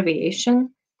 or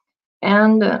variation,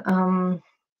 and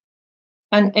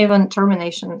even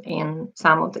termination in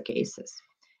some of the cases.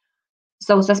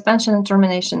 So suspension and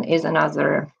termination is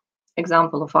another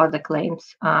example of other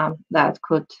claims that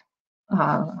could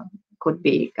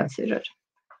be considered.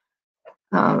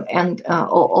 And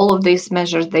all of these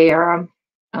measures, they are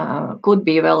could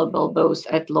be available both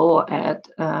at law and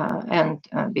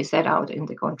be set out in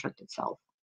the contract itself.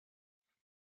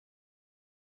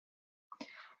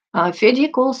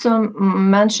 FIDIC also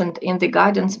mentioned in the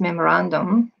guidance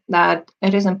memorandum that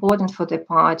it is important for the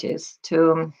parties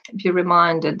to be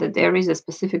reminded that there is a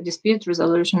specific dispute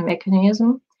resolution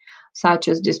mechanism, such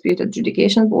as dispute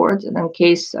adjudication board, and in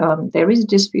case there is a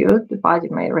dispute, the party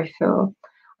may refer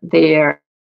their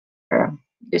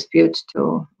dispute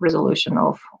to resolution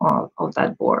of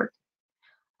that board.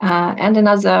 And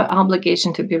another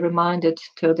obligation to be reminded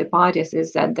to the parties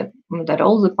is that that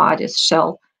all the parties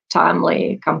shall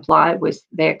timely comply with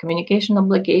their communication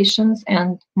obligations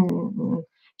and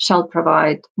shall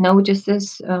provide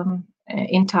notices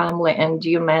in timely and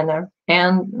due manner,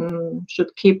 and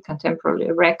should keep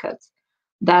contemporary records.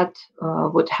 That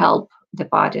would help the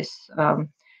parties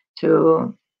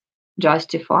to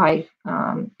justify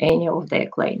any of their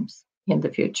claims in the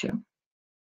future.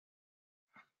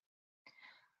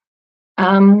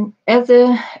 As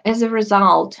a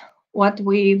result, what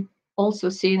we also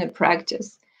see in the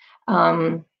practice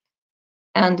and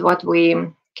what we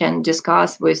can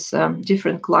discuss with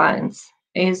different clients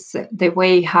is the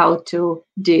way how to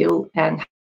deal and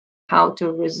how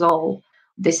to resolve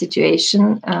the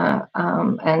situation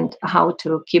and how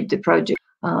to keep the project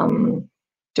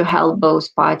to help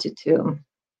both parties to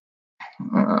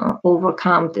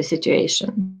overcome the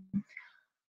situation.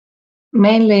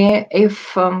 Mainly,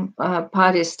 if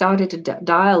parties started a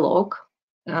dialogue,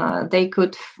 they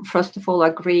could first of all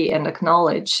agree and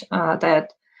acknowledge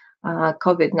that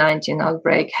COVID-19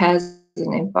 outbreak has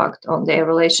an impact on their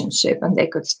relationship, and they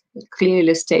could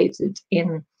clearly state it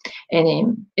in any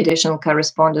additional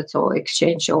correspondence or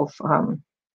exchange of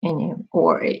any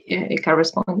or a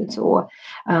correspondence or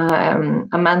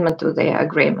amendment to their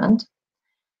agreement.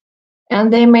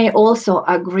 And they may also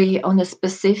agree on a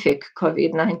specific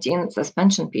COVID-19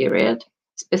 suspension period,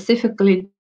 specifically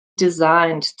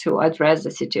designed to address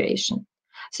the situation.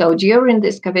 So during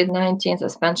this COVID-19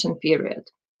 suspension period,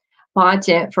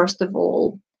 party, first of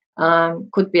all,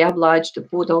 could be obliged to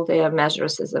put all their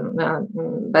measures as a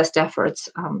best efforts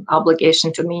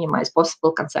obligation to minimize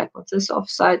possible consequences of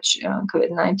such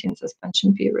COVID-19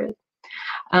 suspension period.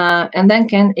 And then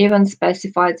can even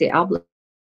specify the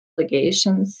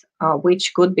obligations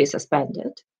which could be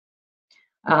suspended.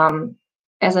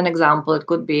 As an example, it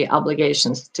could be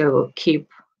obligations to keep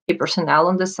personnel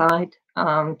on the site,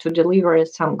 to deliver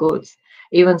some goods.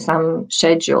 Even some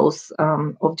schedules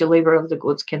of delivery of the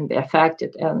goods can be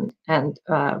affected and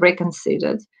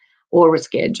reconsidered or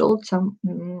rescheduled.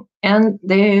 And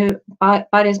the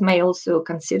parties may also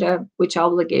consider which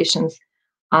obligations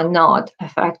are not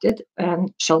affected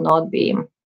and shall not be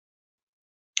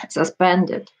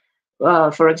suspended.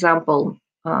 For example,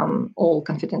 all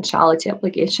confidentiality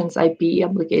obligations, IP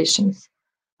obligations,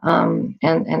 and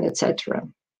etc.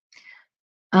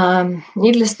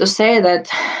 Needless to say that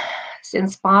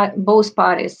since both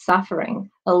parties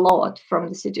suffering a lot from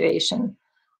the situation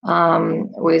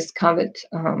with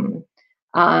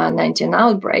COVID-19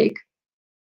 outbreak,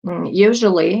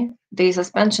 usually the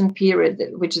suspension period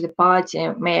which the party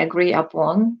may agree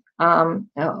upon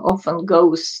often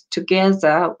goes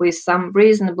together with some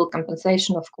reasonable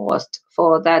compensation of cost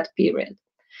for that period.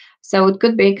 So it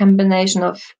could be a combination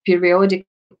of periodic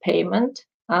payment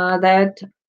that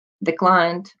the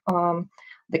client,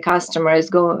 the customer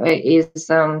is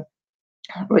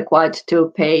required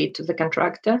to pay to the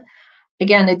contractor.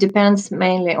 Again, it depends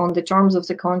mainly on the terms of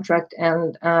the contract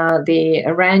and the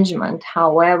arrangement.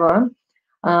 However,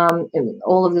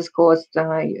 all of this cost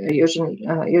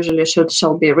usually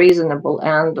shall be reasonable,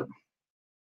 and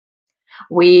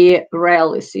we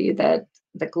rarely see that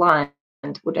the client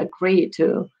would agree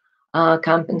to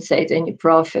compensate any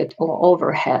profit or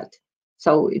overhead.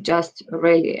 So it just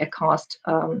really a cost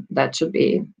that should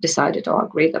be decided or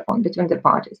agreed upon between the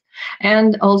parties.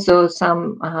 And also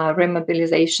some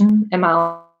remobilization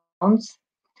amounts,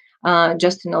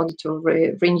 just in order to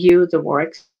renew the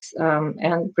works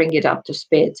and bring it up to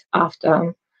speed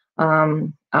after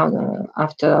all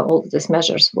of these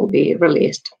measures will be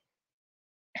released.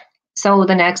 So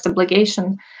the next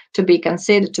obligation to be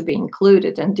considered, to be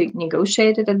included and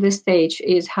negotiated at this stage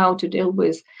is how to deal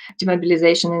with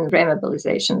demobilization and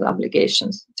remobilization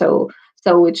obligations. So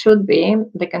it should be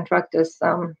the contractor's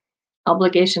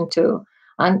obligation to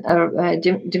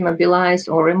demobilize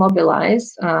or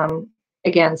immobilize,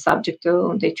 again, subject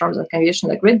to the terms and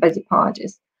conditions agreed by the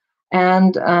parties.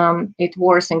 And it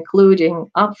was including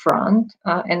upfront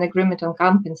an agreement on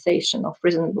compensation of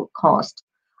reasonable cost,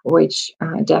 which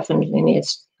definitely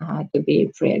needs to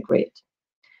be pre-agreed.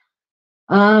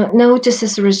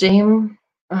 Notices regime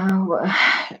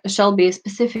shall be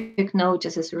specific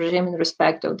notices regime in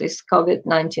respect of this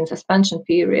COVID-19 suspension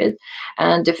period,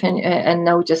 and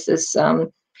notices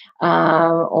on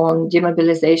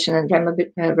demobilization and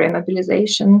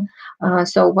remobilization.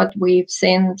 So what we've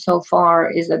seen so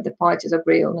far is that the parties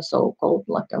agree on a so-called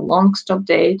like a long stop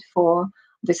date for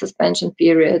the suspension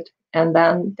period, and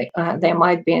then there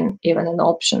might be even an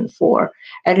option for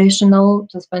additional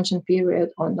suspension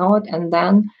period or not. And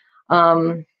then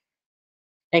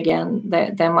again,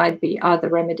 there might be other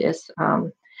remedies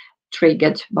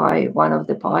triggered by one of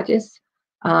the parties.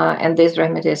 And these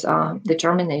remedies are the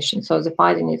termination. So the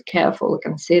party needs carefully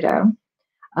consider,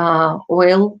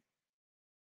 will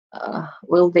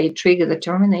they trigger the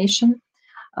termination,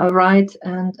 right?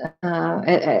 And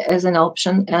as an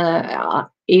option,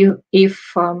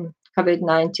 if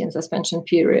COVID-19 suspension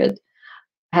period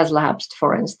has lapsed,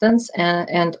 for instance,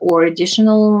 and or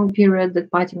additional period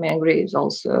that party may agree is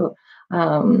also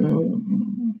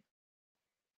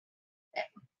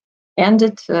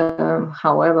ended.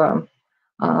 However,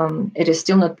 it is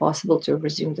still not possible to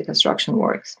resume the construction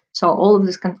works. So all of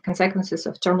these consequences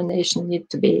of termination need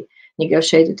to be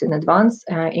negotiated in advance,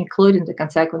 including the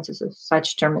consequences of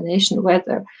such termination,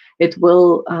 whether it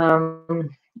will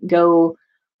go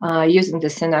using the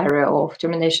scenario of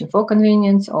termination for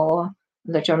convenience or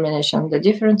the termination under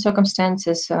different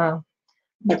circumstances,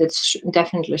 but it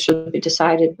definitely should be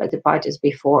decided by the parties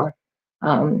before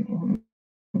and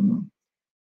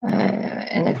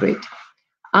agreed.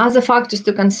 Other factors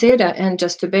to consider and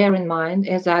just to bear in mind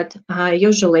is that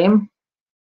usually,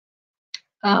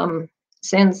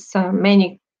 since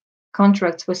many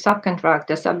contracts with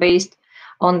subcontractors are based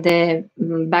on the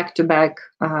back-to-back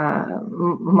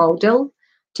model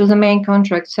to the main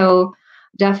contract, so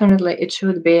definitely it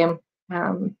should be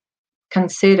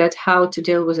considered how to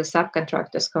deal with a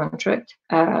subcontractor's contract.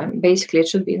 Basically, it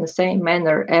should be in the same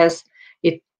manner as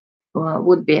it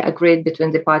would be agreed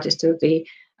between the parties to the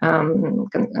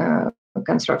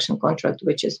construction contract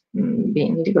which is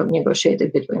being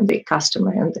negotiated between the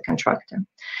customer and the contractor.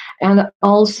 And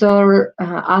also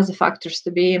other factors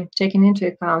to be taken into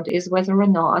account is whether or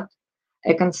not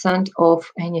a consent of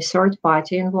any third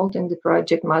party involved in the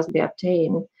project must be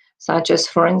obtained, such as,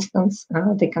 for instance,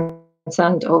 the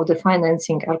consent of the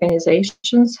financing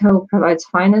organizations who provides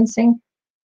financing,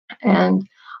 and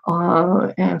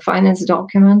finance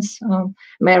documents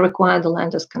may require the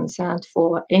lender's consent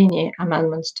for any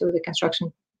amendments to the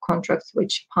construction contracts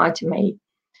which party may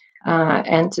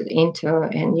enter into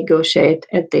and negotiate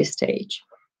at this stage.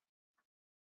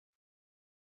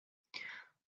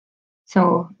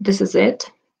 So this is it.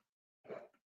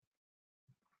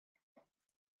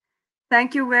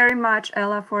 Thank you very much,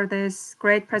 Ella, for this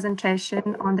great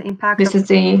presentation on the impact This is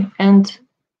the end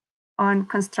on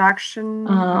construction.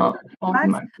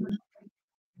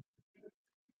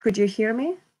 Could you hear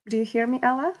me? Do you hear me,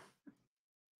 Ella?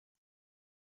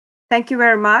 Thank you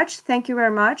very much. Thank you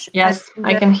very much. Yes,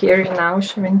 I can hear you now,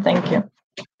 Shirin. Thank you.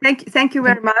 Thank you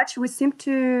very much. We seem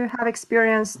to have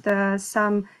experienced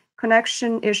some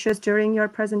connection issues during your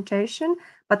presentation,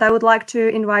 but I would like to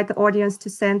invite the audience to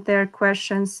send their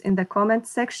questions in the comment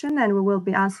section, and we will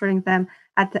be answering them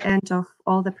at the end of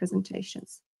all the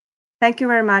presentations. Thank you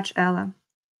very much, Ella.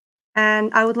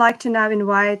 And I would like to now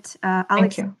invite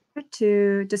Alex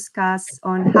to discuss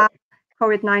on how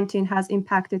COVID-19 has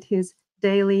impacted his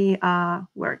daily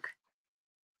work.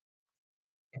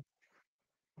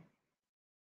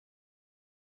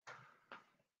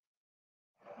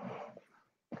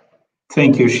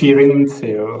 Thank you, Shirin.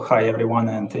 So, hi, everyone,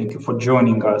 and thank you for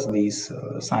joining us this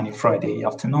sunny Friday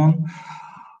afternoon.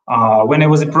 When I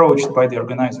was approached by the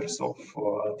organizers of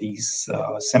this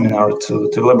seminar to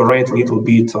elaborate a little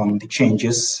bit on the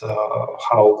changes,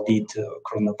 how did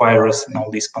coronavirus and all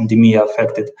this pandemic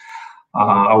affected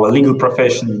our legal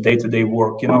profession, day-to-day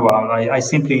work, I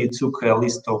simply took a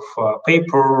list of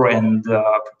paper and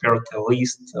prepared a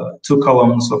list, 2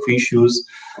 columns of issues,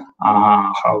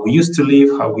 how we used to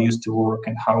live, how we used to work,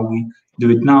 and how we do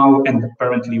it now, and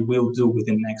apparently will do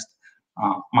within the next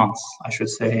months, I should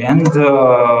say. And at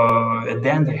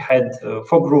the end, I had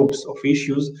 4 groups of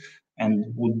issues, and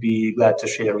would be glad to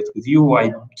share it with you.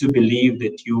 I do believe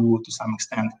that you, to some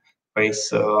extent, face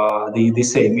the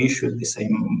same issues, the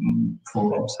same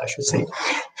problems, I should say.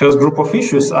 First group of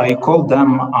issues, I call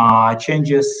them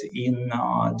changes in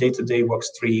day-to-day work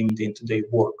stream, day-to-day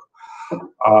work.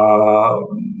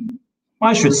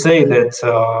 I should say that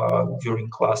during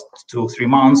last 2-3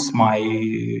 months, my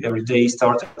every day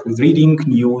started with reading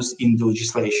news in the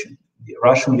legislation, the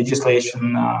Russian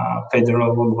legislation,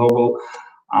 federal, global,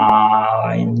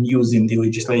 news in the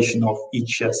legislation of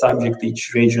each subject,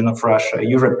 each region of Russia,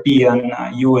 European,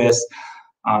 US,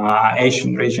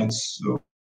 Asian regions,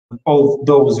 all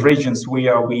those regions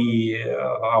where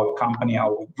our company,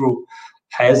 our group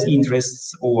has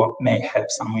interests or may have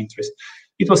some interest.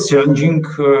 It was challenging,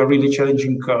 really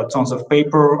challenging, tons of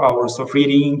paper, hours of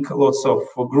reading, lots of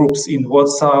groups in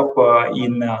WhatsApp,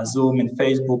 in Zoom and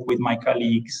Facebook with my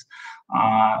colleagues,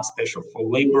 special for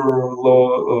labor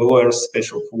lawyers,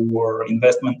 special for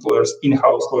investment lawyers,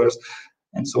 in-house lawyers,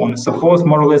 and so on and so forth.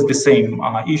 More or less the same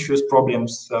issues,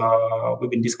 problems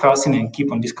we've been discussing and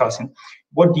keep on discussing.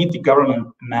 What did the government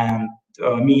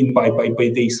mean by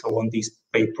this on this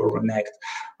paper and act?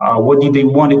 What did they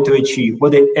want it to achieve?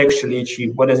 What they actually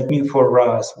achieve? What does it mean for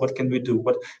us? What can we do?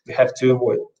 What we have to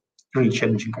avoid? Really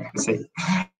challenging, I would say.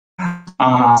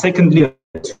 Secondly,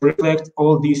 to reflect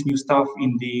all this new stuff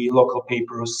in the local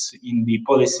papers, in the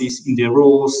policies, in the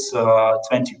rules,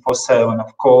 24/7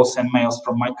 of calls and mails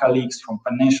from my colleagues, from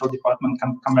financial department,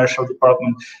 commercial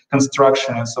department,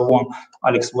 construction, and so on.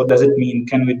 Alex, what does it mean?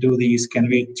 Can we do this? Can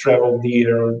we travel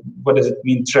there? What does it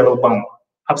mean, travel ban?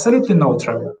 Absolutely no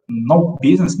travel, no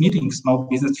business meetings, no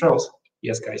business travels.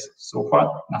 Yes, guys, so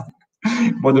far, nothing.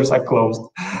 Borders are closed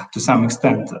to some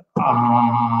extent.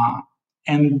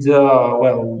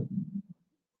 Well,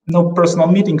 no personal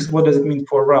meetings. What does it mean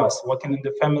for us? Working in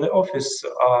the family office,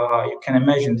 you can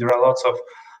imagine there are lots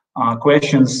of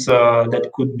questions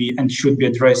that could be and should be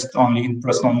addressed only in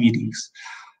personal meetings.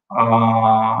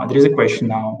 There is a question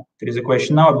now. There is a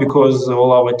question now because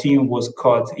all our team was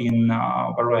caught in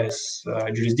various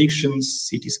jurisdictions,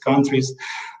 cities, countries.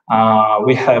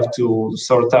 We have to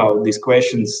sort out these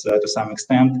questions to some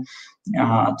extent,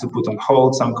 to put on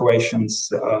hold some questions.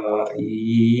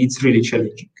 It's really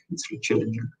challenging. It's really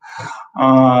challenging.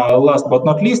 Last but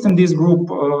not least, in this group,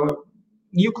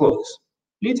 new clothes.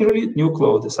 Literally new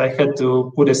clothes. I had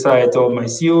to put aside all my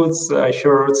suits,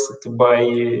 shirts, to buy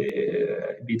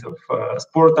a bit of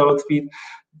sport outfit,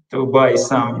 to buy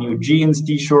some new jeans,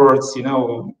 t-shirts,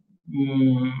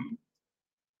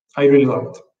 I really love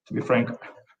it, to be frank.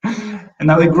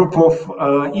 Another group of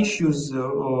issues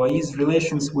is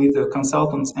relations with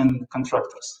consultants and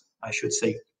contractors, I should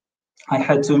say. I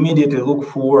had to immediately look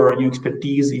for new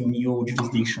expertise in new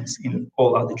jurisdictions, in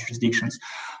all other jurisdictions.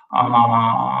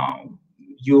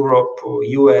 Europe,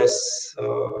 US,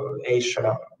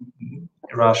 Asia,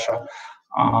 Russia,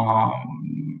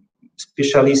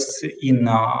 specialists in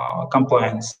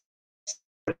compliance,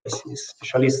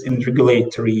 specialists in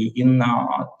regulatory, in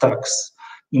tax,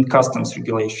 in customs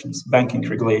regulations, banking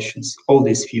regulations, all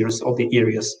these spheres, all the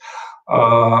areas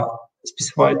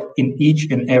specified in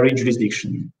each and every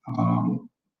jurisdiction.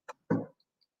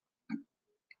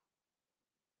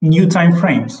 New time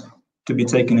frames to be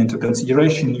taken into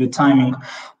consideration, new timing,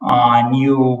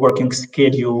 new working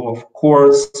schedule of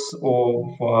courts,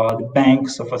 of the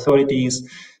banks, of authorities,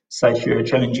 such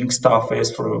challenging stuff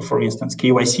as, for instance,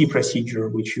 KYC procedure,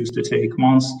 which used to take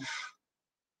months.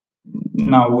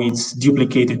 Now it's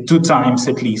duplicated 2 times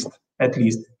at least.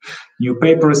 New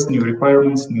papers, new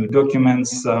requirements, new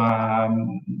documents.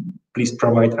 Please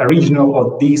provide original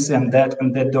or this and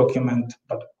that document.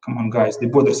 But come on, guys, the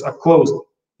borders are closed.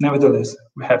 Nevertheless,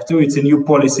 we have to. It's a new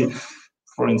policy.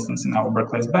 For instance, in our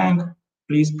Barclays Bank,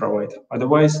 please provide.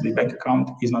 Otherwise, the bank account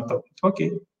is not open.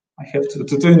 Okay, I have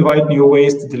to invite new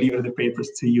ways to deliver the papers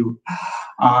to you.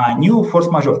 New force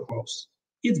majeure clause.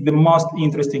 It's the most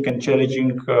interesting and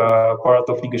challenging part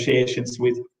of negotiations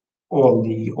with all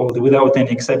the without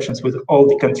any exceptions, with all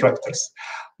the contractors.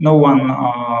 No one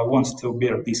wants to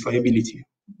bear this liability.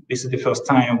 This is the first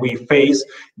time we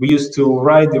used to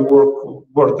write the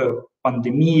word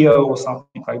pandemia or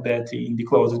something like that in the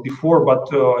clauses before, but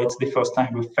it's the first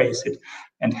time we face it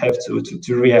and have to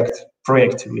react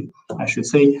proactively. I should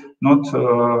say, not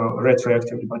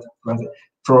retroactively, but rather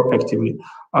proactively.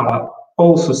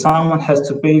 Also, someone has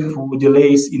to pay for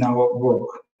delays in our work,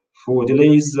 for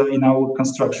delays in our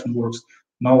construction works.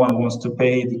 No one wants to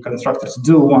pay. The contractors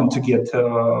do want to get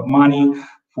money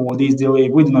for this delay.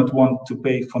 We do not want to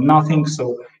pay for nothing.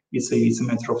 So it's a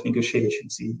matter of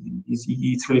negotiations.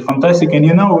 It's really fantastic. And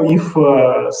you know, if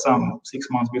some 6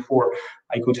 months before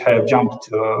I could have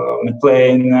jumped on a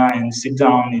plane and sit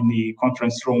down in the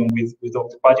conference room with all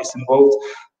the parties involved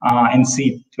and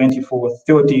sit 24,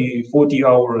 30, 40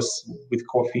 hours with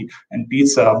coffee and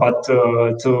pizza, but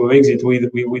to exit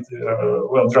with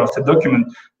well-drafted document.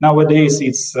 Nowadays,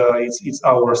 it's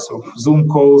hours of Zoom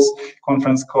calls,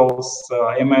 conference calls,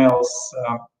 emails.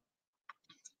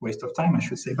 Waste of time, I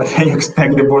should say, but I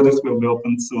expect the borders will be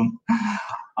opened soon.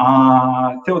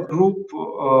 Third group,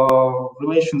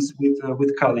 relations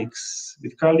with colleagues.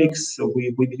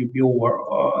 With reviewer,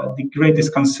 the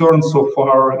greatest concern so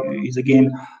far is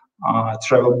again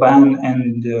travel ban,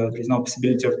 and there is no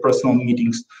possibility of personal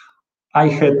meetings. I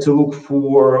had to look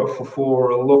for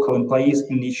local employees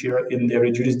in their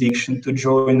jurisdiction to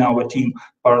join our team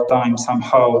part-time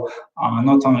somehow,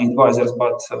 not only advisors,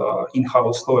 but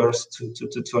in-house lawyers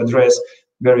to address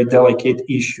very delicate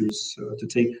issues, to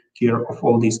take care of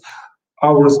all these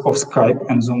hours of Skype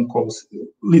and Zoom calls,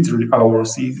 literally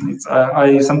hours.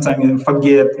 I sometimes even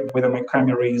forget whether my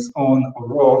camera is on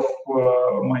or off.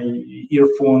 My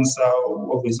earphones are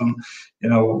always on,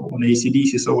 on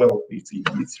AC/DC. So well,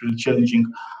 it's really challenging.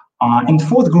 And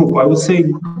fourth group, I would say,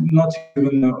 not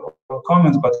even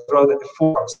comments, but rather a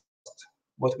forecast.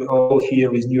 What we all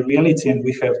hear is new reality, and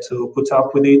we have to put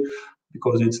up with it,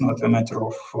 because it's not a matter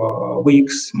of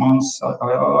weeks, months.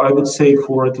 I would say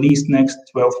for at least next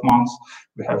 12 months,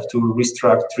 we have to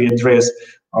readdress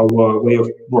our way of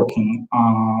working.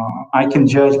 I can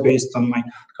judge based on my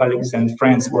colleagues and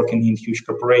friends working in huge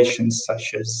corporations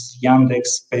such as Yandex,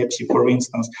 Pepsi, for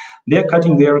instance. They're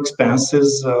cutting their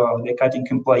expenses, they're cutting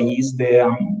employees,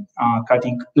 they're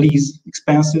cutting lease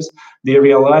expenses. They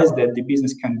realize that the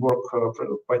business can work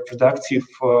quite productive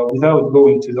without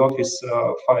going to the office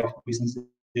 5 business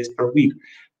days per week.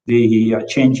 They are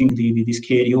changing the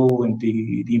schedule, and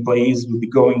the employees will be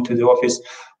going to the office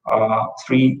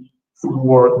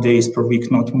 3-4 days per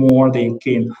week, not more. They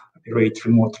can operate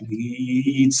remotely.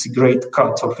 It's a great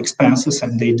cut of expenses,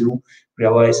 and they do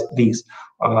realize this.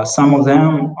 Some of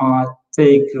them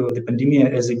take the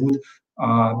pandemic as a good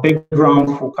background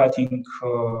for cutting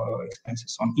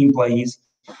expenses on employees.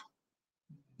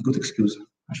 Good excuse,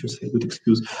 I should say, good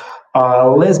excuse.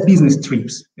 Less business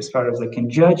trips, as far as I can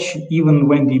judge. Even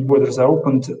when the borders are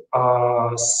opened,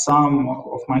 some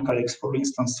of my colleagues, for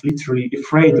instance, literally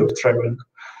afraid of traveling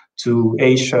to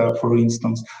Asia, for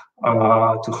instance,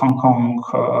 to Hong Kong.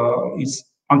 It's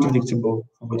unpredictable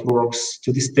how it works.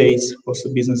 To the States,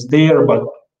 also business there, but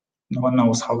no one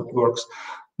knows how it works.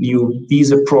 New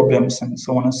visa problems and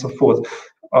so on and so forth.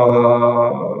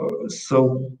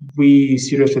 So we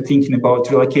seriously thinking about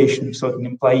relocation of certain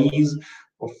employees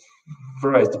of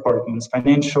various departments,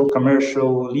 financial,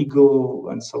 commercial, legal,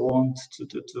 and so on,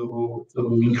 to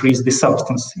increase the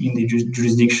substance in the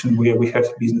jurisdiction where we have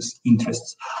business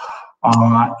interests.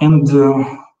 And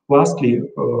lastly,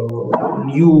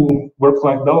 new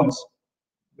work-life balance.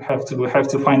 We have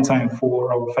to find time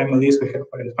for our families. We have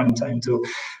to find time to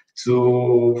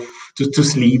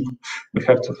sleep. We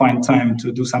have to find time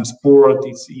to do some sport.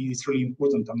 It's really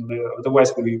important, and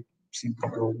otherwise we simply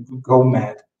go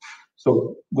mad.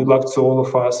 So good luck to all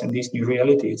of us in this new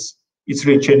reality. It's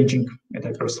really challenging, and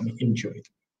I personally enjoy it.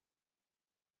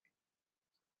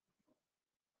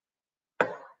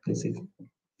 That's it.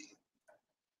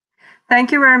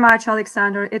 Thank you very much,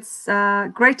 Alexander. It's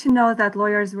great to know that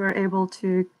lawyers were able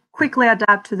to quickly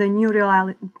adapt to the new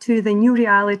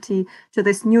reality, to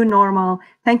this new normal.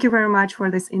 Thank you very much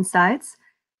for these insights.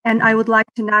 And I would like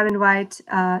to now invite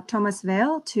Tomas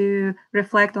Vail to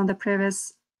reflect on the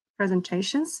previous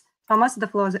presentations. Tomas, the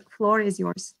floor is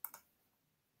yours.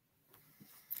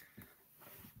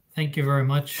 Thank you very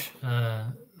much.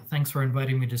 Thanks for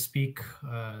inviting me to speak.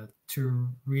 To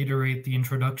reiterate the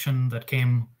introduction that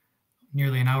came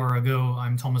nearly an hour ago,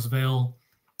 I'm Tomas Vail.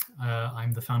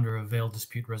 I'm the founder of Vail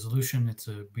Dispute Resolution. It's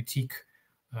a boutique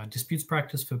disputes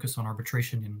practice focused on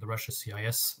arbitration in the Russia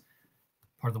CIS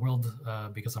part of the world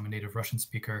because I'm a native Russian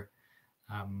speaker.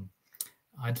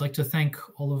 I'd like to thank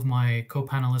all of my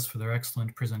co-panelists for their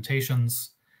excellent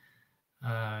presentations.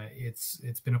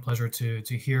 It's been a pleasure to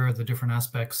hear the different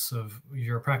aspects of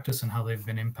your practice and how they've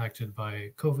been impacted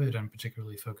by COVID, and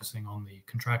particularly focusing on the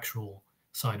contractual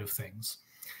side of things.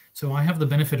 So I have the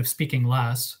benefit of speaking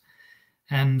last,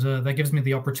 and that gives me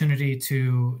the opportunity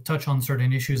to touch on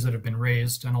certain issues that have been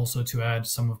raised, and also to add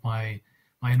some of my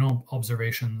own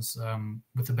observations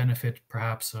with the benefit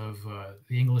perhaps of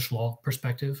the English law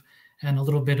perspective and a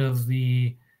little bit of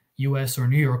the US or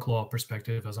New York law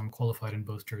perspective, as I'm qualified in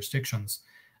both jurisdictions.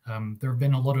 There have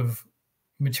been a lot of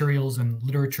materials and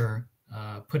literature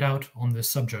put out on this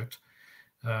subject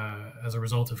as a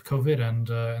result of COVID,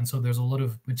 and so there's a lot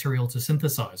of material to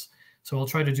synthesize. So I'll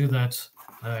try to do that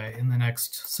in the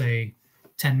next, say,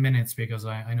 10 minutes, because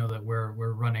I know that we're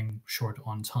running short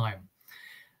on time.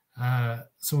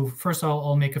 So first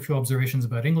I'll make a few observations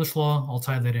about English law. I'll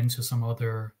tie that into some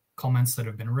other comments that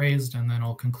have been raised, and then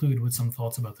I'll conclude with some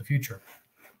thoughts about the future.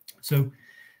 So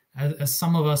as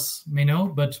some of us may know,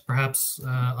 but perhaps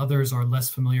others are less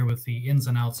familiar with the ins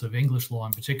and outs of English law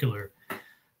in particular,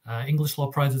 English law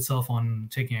prides itself on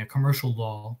taking a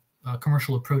commercial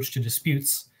approach to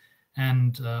disputes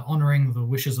and honoring the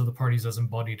wishes of the parties as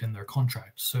embodied in their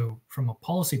contract. So from a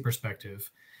policy perspective,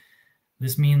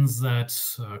 this means that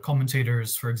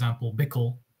commentators, for example,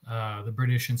 BICL, the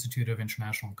British Institute of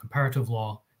International and Comparative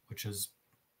Law, which has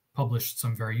published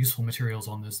some very useful materials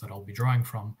on this that I'll be drawing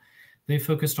from, they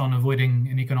focused on avoiding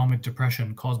an economic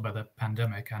depression caused by the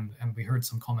pandemic. And we heard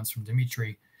some comments from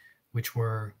Dmitry, which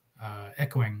were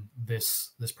echoing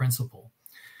this principle.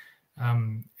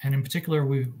 And in particular,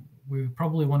 we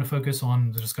probably want to focus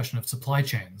on the discussion of supply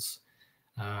chains.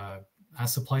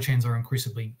 As supply chains are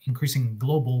increasing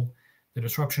global, the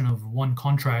disruption of one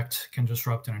contract can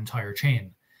disrupt an entire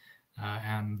chain.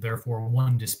 And therefore,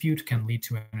 one dispute can lead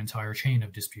to an entire chain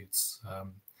of disputes.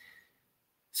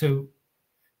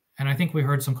 And I think we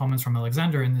heard some comments from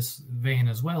Alexander in this vein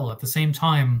as well. At the same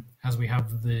time as we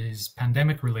have these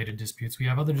pandemic-related disputes, we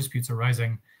have other disputes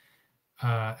arising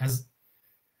as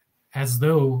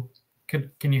though,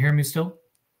 can you hear me still?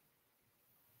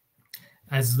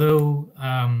 As though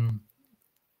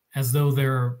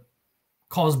they're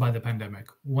caused by the pandemic,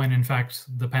 when in fact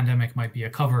the pandemic might be a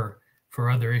cover for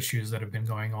other issues that have been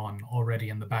going on already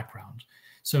in the background.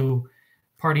 So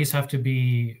parties have to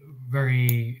be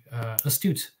very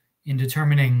astute in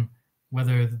determining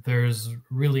whether there's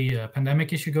really a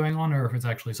pandemic issue going on or if it's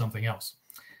actually something else.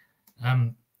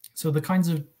 So the kinds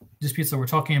of disputes that we're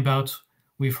talking about,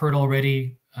 we've heard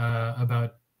already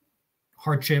about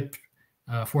hardship,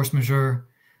 force majeure.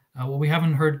 What we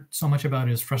haven't heard so much about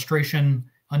is frustration,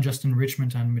 unjust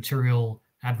enrichment, and material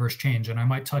adverse change. And I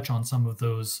might touch on some of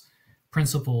those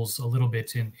principles a little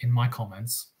bit in my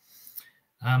comments.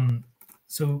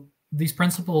 So these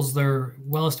principles, they're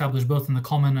well established both in the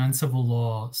common and civil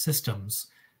law systems,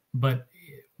 but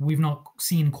we've not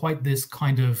seen quite this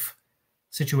kind of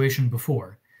situation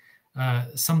before.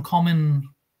 Some common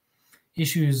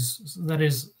issues, that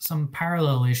is, some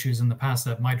parallel issues in the past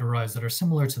that might arise that are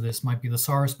similar to this might be the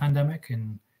SARS pandemic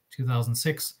in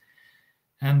 2006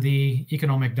 and the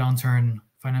economic downturn,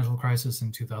 financial crisis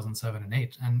in 2007 and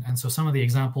 8. And so some of the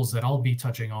examples that I'll be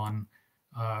touching on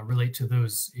relate to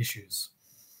those issues.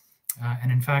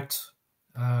 And in fact,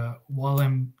 while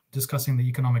I'm discussing the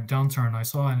economic downturn, I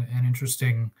saw an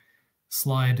interesting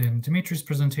slide in Dmitry's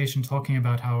presentation talking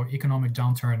about how economic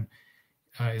downturn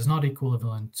is not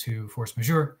equivalent to force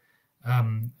majeure.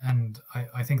 And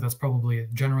I think that's probably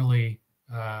generally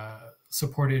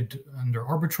supported under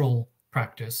arbitral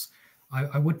practice.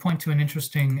 I would point to an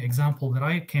interesting example that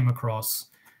I came across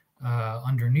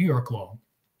under New York law,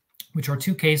 which are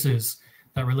two cases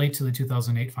that relate to the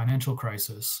 2008 financial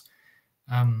crisis.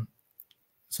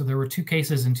 So there were two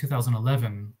cases in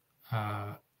 2011,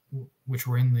 which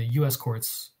were in the US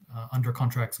courts under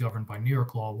contracts governed by New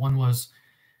York law. One was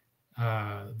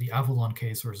the Avalon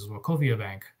case versus Wachovia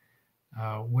Bank,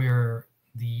 where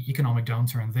the economic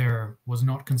downturn there was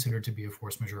not considered to be a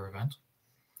force majeure event.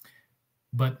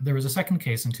 But there was a second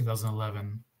case in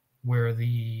 2011 where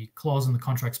the clause in the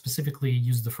contract specifically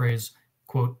used the phrase,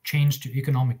 quote, change to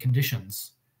economic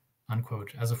conditions,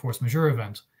 unquote, as a force majeure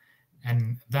event.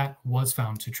 And that was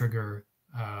found to trigger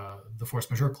the force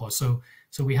majeure clause. So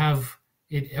we have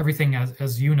it, everything,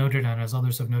 as you noted and as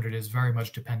others have noted, is very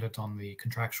much dependent on the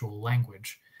contractual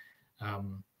language.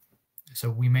 So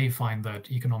we may find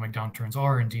that economic downturns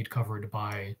are indeed covered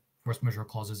by force majeure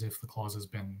clauses if the clause has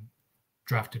been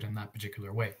drafted in that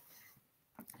particular way.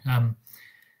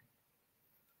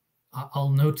 I'll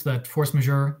note that force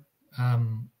majeure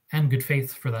and good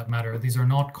faith, for that matter, these are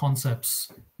not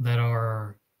concepts that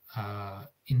are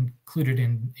included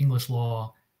in English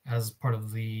law as part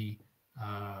of the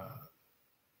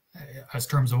as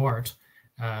terms of art.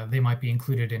 They might be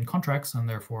included in contracts, and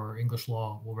therefore English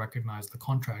law will recognize the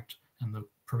contract and the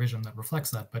provision that reflects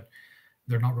that, but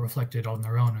they're not reflected on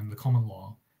their own in the common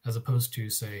law, as opposed to,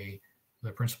 say,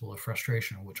 the principle of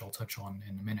frustration, which I'll touch on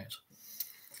in a minute.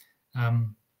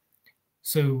 And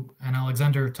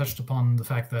Alexander touched upon the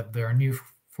fact that there are new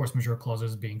force majeure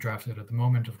clauses being drafted at the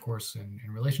moment, of course, in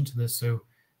relation to this. So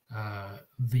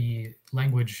the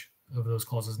language of those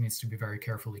clauses needs to be very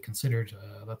carefully considered.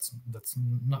 That's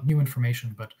not new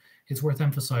information, but it's worth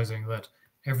emphasizing that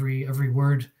every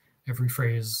word, every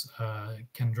phrase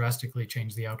can drastically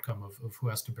change the outcome of who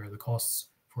has to bear the costs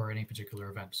for any particular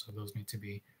event. So those need to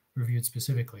be reviewed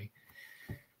specifically.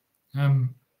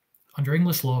 Under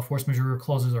English law, force majeure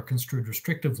clauses are construed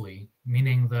restrictively,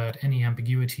 meaning that any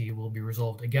ambiguity will be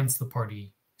resolved against the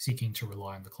party seeking to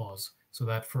rely on the clause. So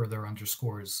that further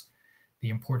underscores the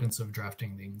importance of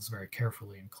drafting things very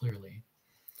carefully and clearly.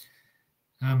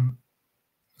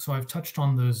 So I've touched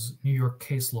on those New York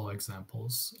case law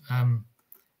examples.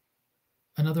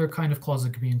 Another kind of clause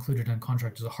that could be included in a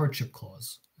contract is a hardship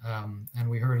clause. And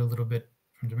we heard a little bit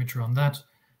from Dmitry on that.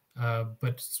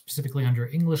 But specifically under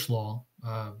English law,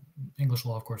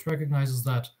 of course, recognizes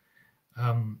that.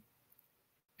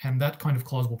 And that kind of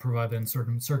clause will provide that in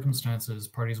certain circumstances,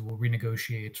 parties will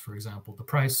renegotiate, for example, the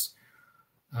price,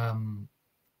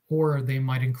 or they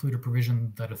might include a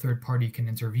provision that a third party can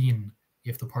intervene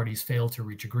if the parties fail to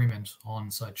reach agreement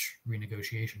on such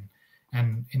renegotiation.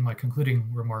 And in my concluding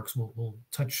remarks, we'll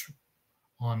touch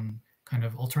on kind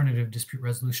of alternative dispute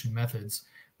resolution methods,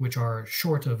 which are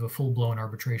short of a full-blown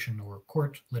arbitration or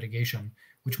court litigation,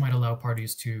 which might allow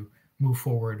parties to move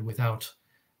forward without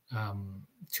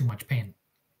too much pain.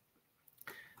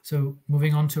 So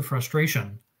moving on to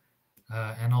frustration,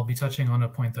 and I'll be touching on a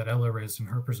point that Ella raised in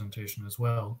her presentation as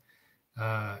well.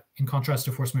 In contrast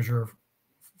to force majeure,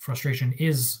 frustration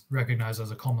is recognized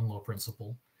as a common law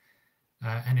principle,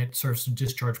 and it serves to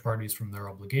discharge parties from their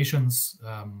obligations,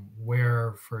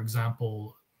 where, for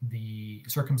example, the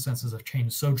circumstances have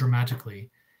changed so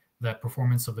dramatically that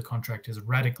performance of the contract is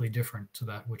radically different to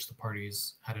that which the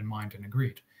parties had in mind and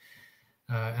agreed.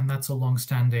 And that's a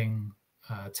long-standing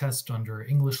test under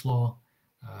English law,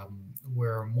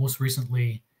 where most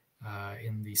recently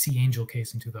in the Sea Angel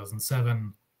case in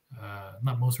 2007,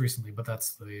 not most recently, but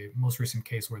that's the most recent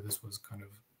case where this was kind of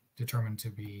determined to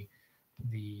be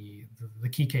the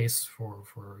key case for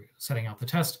setting out the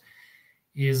test,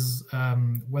 is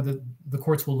whether the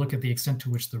courts will look at the extent to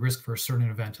which the risk for a certain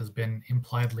event has been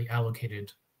impliedly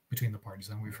allocated between the parties.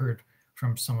 And we've heard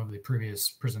from some of the previous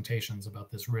presentations about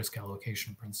this risk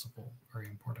allocation principle, very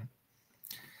important.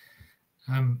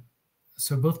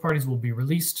 So both parties will be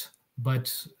released,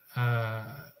 but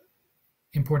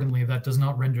importantly, that does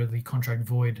not render the contract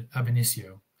void ab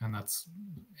initio, and that's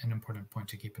an important point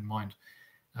to keep in mind.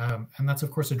 And that's,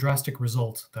 of course, a drastic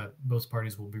result that both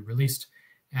parties will be released.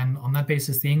 And on that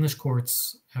basis, the English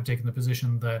courts have taken the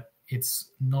position that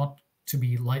it's not to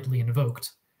be lightly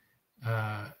invoked,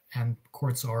 and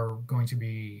courts are going to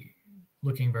be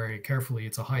looking very carefully.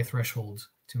 It's a high threshold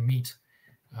to meet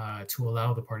to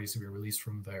allow the parties to be released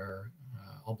from their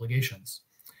obligations.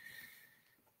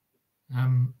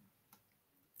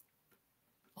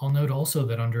 I'll note also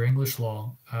that under English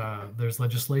law, there's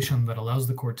legislation that allows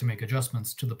the court to make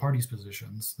adjustments to the parties'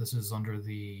 positions. This is under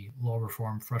the Law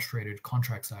Reform Frustrated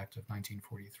Contracts Act of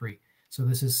 1943. So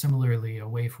this is similarly a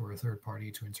way for a third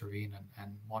party to intervene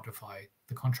and modify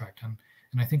the contract. And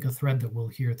I think a thread that we'll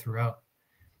hear throughout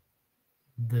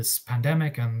this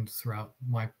pandemic and throughout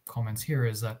my comments here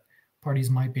is that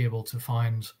parties might be able to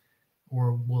find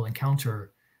or will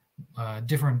encounter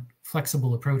different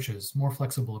flexible approaches, more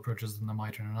flexible approaches than they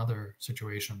might in another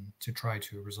situation to try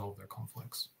to resolve their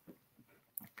conflicts.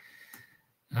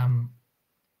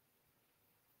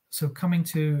 So coming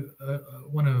to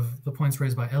one of the points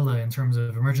raised by Ella in terms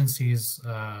of emergencies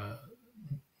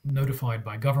notified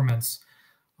by governments,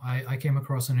 I came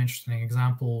across an interesting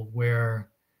example where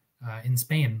in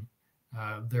Spain,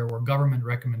 there were government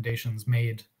recommendations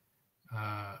made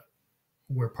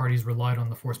where parties relied on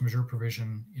the force majeure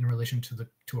provision in relation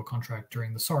to a contract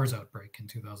during the SARS outbreak in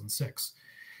 2006.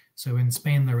 So in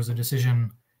Spain, there was a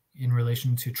decision in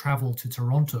relation to travel to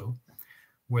Toronto,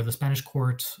 where the Spanish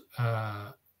court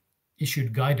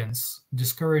issued guidance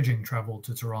discouraging travel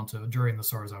to Toronto during the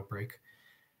SARS outbreak.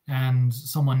 And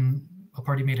a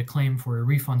party made a claim for a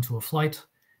refund to a flight,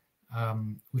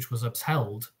 which was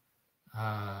upheld,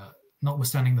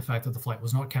 notwithstanding the fact that the flight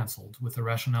was not cancelled, with the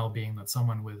rationale being that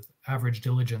someone with average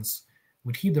diligence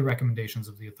would heed the recommendations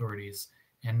of the authorities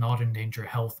and not endanger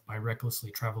health by recklessly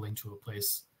traveling to a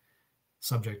place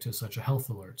subject to such a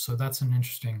health alert. So that's an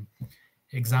interesting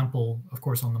example, of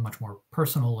course, on the much more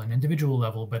personal and individual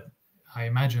level, but I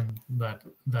imagine that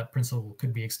that principle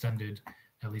could be extended,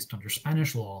 at least under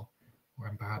Spanish law,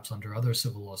 or perhaps under other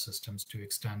civil law systems, to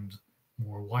extend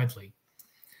more widely.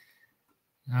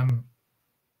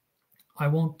 I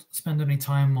won't spend any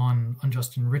time on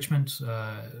unjust enrichment.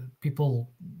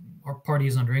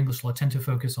 Parties under English law tend to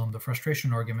focus on the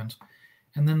frustration argument.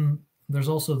 And then there's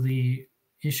also the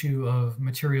issue of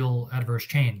material adverse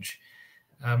change,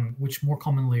 which more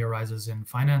commonly arises in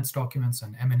finance documents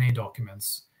and M&A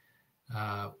documents,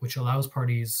 which allows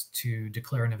parties to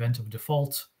declare an event of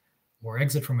default or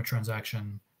exit from a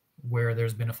transaction where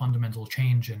there's been a fundamental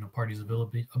change in a party's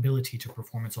ability to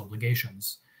perform its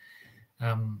obligations.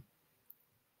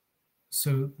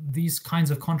 So these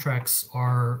kinds of contracts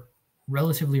are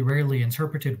relatively rarely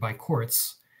interpreted by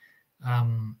courts,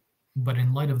 but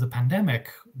in light of the pandemic,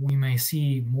 we may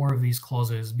see more of these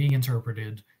clauses being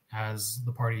interpreted as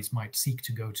the parties might seek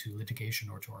to go to litigation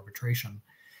or to arbitration.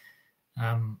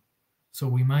 So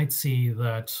we might see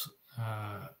that,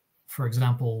 for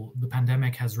example, the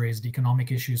pandemic has raised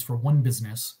economic issues for one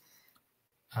business,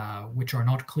 which are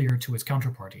not clear to its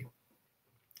counterparty.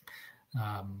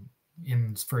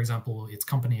 For example, its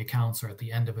company accounts are at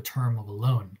the end of a term of a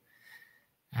loan.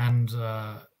 And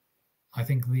I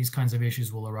think these kinds of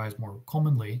issues will arise more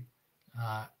commonly.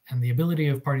 And the ability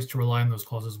of parties to rely on those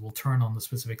clauses will turn on the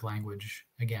specific language,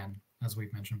 again, as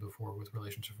we've mentioned before, with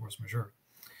relation to force majeure.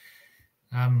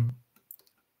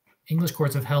 English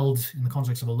courts have held, in the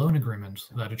context of a loan agreement,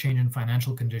 that a change in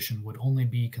financial condition would only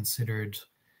be considered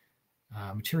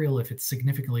material if it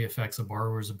significantly affects a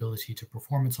borrower's ability to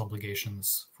perform its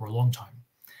obligations for a long time,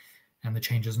 and the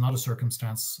change is not a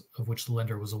circumstance of which the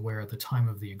lender was aware at the time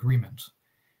of the agreement.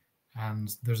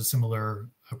 And there's a similar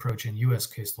approach in US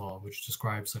case law, which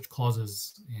describes such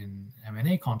clauses in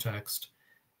M&A context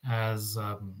as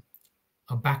a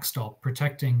backstop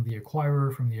protecting the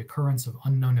acquirer from the occurrence of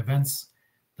unknown events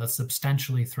that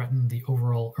substantially threaten the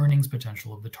overall earnings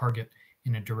potential of the target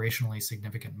in a durationally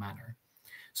significant manner.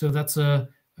 So that's a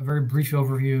very brief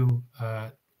overview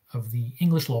of the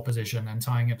English law position and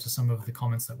tying it to some of the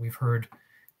comments that we've heard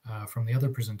from the other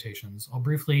presentations. I'll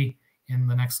briefly, in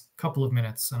the next couple of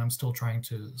minutes, and I'm still trying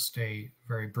to stay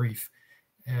very brief,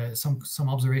 some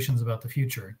observations about the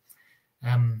future.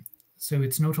 So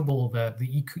it's notable that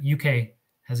the UK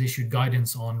has issued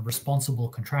guidance on responsible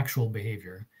contractual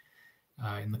behavior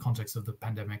in the context of the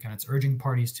pandemic, and it's urging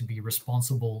parties to be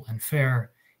responsible and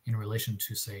fair in relation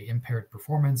to, say, impaired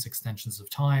performance, extensions of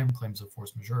time, claims of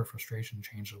force majeure, frustration,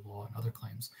 change of law, and other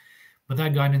claims. But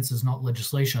that guidance is not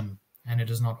legislation, and it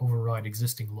does not override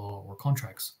existing law or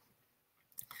contracts.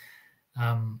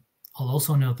 I'll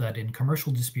also note that in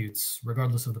commercial disputes,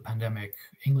 regardless of the pandemic,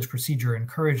 English procedure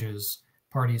encourages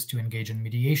parties to engage in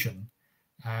mediation,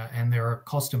 and there are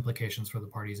cost implications for the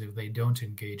parties if they don't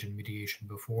engage in mediation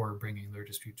before bringing their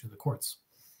dispute to the courts.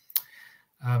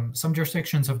 Some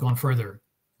jurisdictions have gone further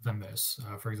than this.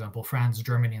 For example, France,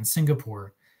 Germany, and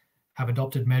Singapore have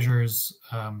adopted measures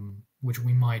which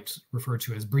we might refer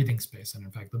to as breathing space. And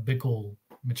in fact, the Bickel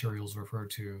materials refer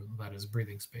to that as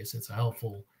breathing space. It's a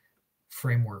helpful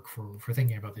framework for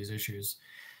thinking about these issues,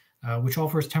 which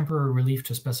offers temporary relief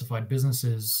to specified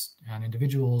businesses and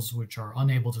individuals which are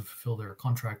unable to fulfill their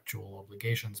contractual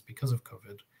obligations because of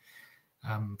COVID.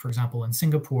 For example, in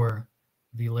Singapore,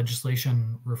 the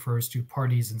legislation refers to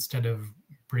parties, instead of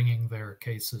bringing their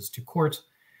cases to court,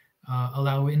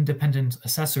 allow independent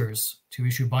assessors to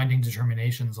issue binding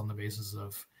determinations on the basis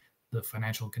of the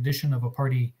financial condition of a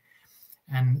party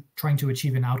and trying to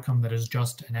achieve an outcome that is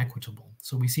just and equitable.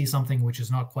 So we see something which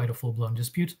is not quite a full-blown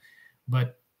dispute,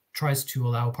 but tries to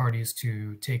allow parties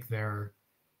to take their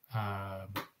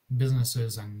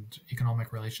businesses and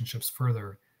economic relationships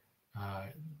further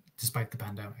despite the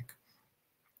pandemic.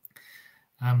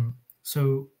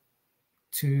 So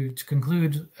to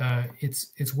conclude,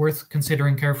 it's worth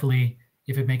considering carefully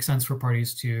if it makes sense for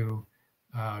parties to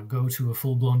go to a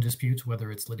full-blown dispute,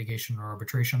 whether it's litigation or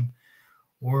arbitration,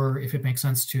 or if it makes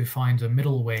sense to find a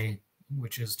middle way,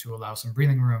 which is to allow some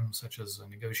breathing room, such as a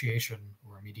negotiation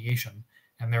or a mediation.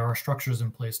 And there are structures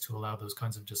in place to allow those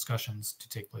kinds of discussions to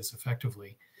take place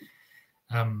effectively.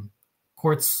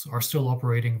 Courts are still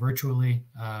operating virtually,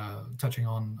 touching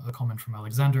on a comment from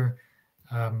Alexander,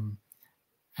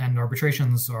 and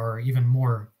arbitrations are even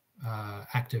more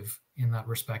active in that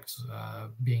respect,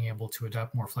 being able to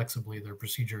adapt more flexibly their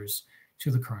procedures to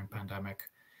the current pandemic.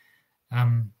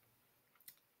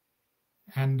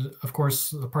 And of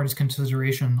course, the parties'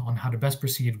 consideration on how to best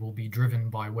proceed will be driven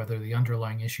by whether the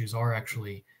underlying issues are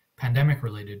actually pandemic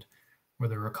related or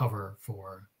they're a cover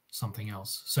for something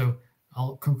else. So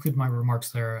I'll conclude my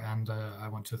remarks there, and I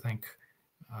want to thank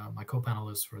my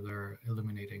co-panelists for their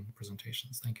illuminating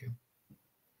presentations. Thank you.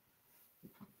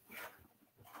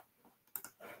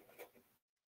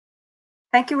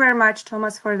 Thank you very much,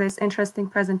 Tomas, for this interesting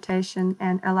presentation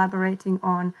and elaborating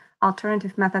on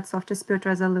alternative methods of dispute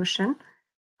resolution.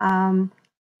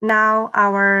 Now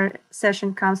our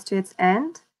session comes to its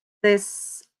end.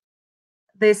 This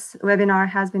webinar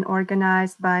has been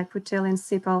organized by Putilin,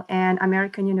 CIPL, and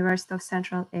American University of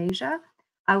Central Asia.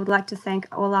 I would like to thank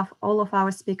all of our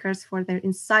speakers for their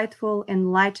insightful,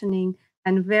 enlightening,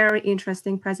 and very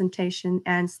interesting presentation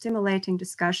and stimulating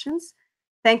discussions.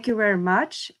 Thank you very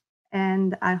much,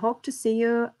 and I hope to see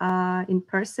you in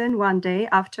person one day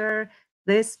after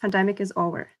this pandemic is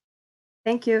over.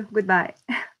 Thank you. Goodbye.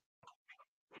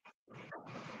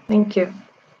 Thank you.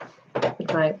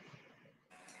 Goodbye.